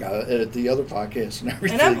 actually, I got to edit the other podcast and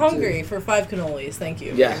everything. And I'm too. hungry for 5 cannolis. Thank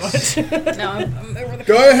you Yes. very much. No, I'm over the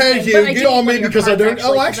Go ahead, Hugh. But I Get do on need one me of your because I cards, don't.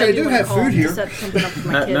 Oh, because actually, I do wanna have call food to here. set something up for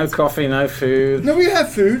my No kids. coffee, no food. No, we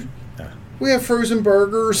have food. We have frozen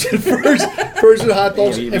burgers and frozen hot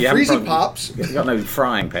dogs You and haven't freezy probably- pops. You got no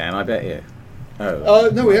frying pan, I bet you. Oh.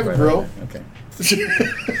 No, we have a grill. Okay.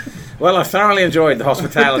 Well, I thoroughly enjoyed the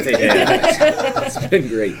hospitality here. It's been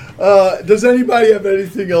great. Does anybody have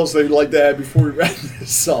anything else they'd like to add before we wrap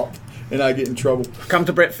this up and I get in trouble? Come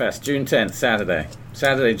to BritFest, June 10th, Saturday.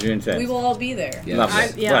 Saturday, June 10th. We will all be there. Yeah.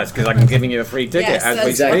 Lovely. Yeah. Well, it's because I'm giving you a free ticket Yes, as we that's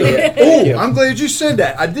Exactly. speak. Yeah. Oh, you. I'm glad you said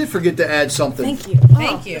that. I did forget to add something. Thank you.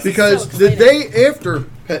 Thank you. Because So the exciting. day after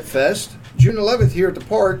Pet Fest, June 11th here at the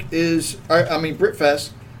park is, BritFest.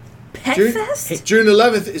 Pet June, Fest? June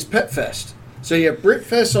 11th is Pet Fest. So you have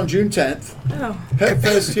BritFest on June 10th. Oh. Pet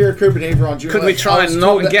Fest here at Copenhagen on June 11th. Could we try I was and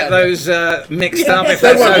told not to get add those mixed up if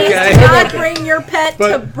That that's one. okay? Do not bring your pet to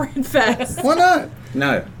But- BritFest. that. Why not?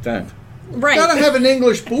 No, don't. Right. Gotta have an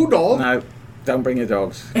English bulldog. No, don't bring your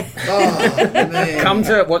dogs. Oh, man. Come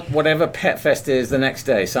to whatever Pet Fest is the next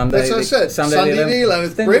day. Sunday. That's what I said. Sunday the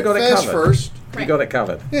 11th. Then you got it BritFest covered. first. You got it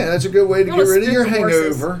covered. Yeah, that's a good way to You get wanna rid of your spook the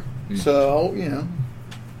horses. hangover. So,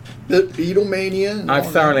 Beatlemania. and all I've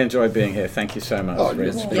that. thoroughly enjoyed being here. Thank you so much, Oh, you're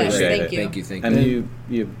Rich. welcome. Yes, Appreciate thank it. you. Thank you. Thank And you.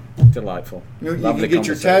 you delightful. You Lovely can get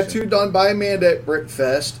your conversation. tattoo done by Amanda at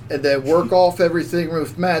BritFest and then work off everything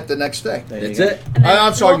with Matt the next day. There you That's go. it. And then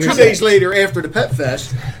I'm sorry, we'll 2 come days to- later after the Pet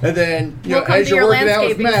Fest, and then We'll come as to you're your working out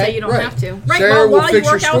with landscaping Matt, so you don't right. have to. Right, Sarah well, will while fix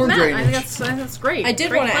you work your out with storm Matt. I drainage. think that's great. I did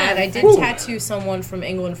Great want to plan. add, I did Ooh. tattoo someone from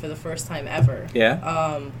England for the first time ever.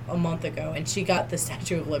 Yeah? A month ago, and she got the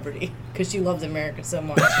Statue of Liberty because she loved America so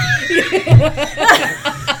much.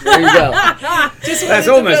 There you go. Just wanted That's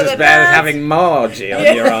to almost know as that bad as that's- having Margie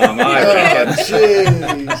on your arm. I Oh, reckon.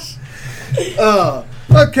 jeez.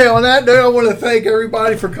 Okay, on that note, I want to thank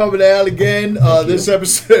everybody for coming out again. This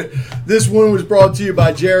episode, this one was brought to you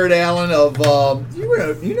by Jared Allen of,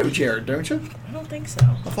 you know Jared, don't you? I don't think so.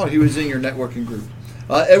 I thought he was in your networking group.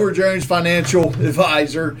 Edward Jones, Financial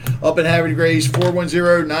Advisor, up in Havre de Grace,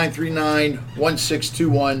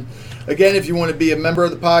 410-939-1621. Again, if you want to be a member of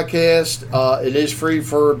the podcast, it is free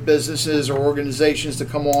for businesses or organizations to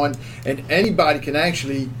come on, and anybody can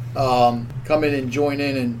actually come in and join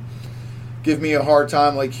in and give me a hard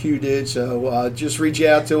time like Hugh did. So just reach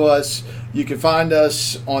out to us. You can find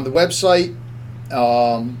us on the website,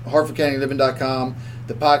 HarfordCountyLiving.com.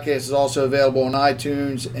 The podcast is also available on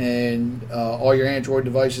iTunes and all your Android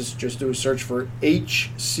devices. Just do a search for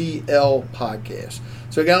HCL Podcast.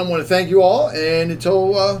 So again, I want to thank you all, and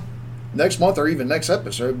until next month or even next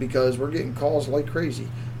episode, because we're getting calls like crazy.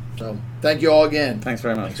 So thank you all again. Thanks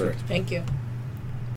very much, Rich. Thank you.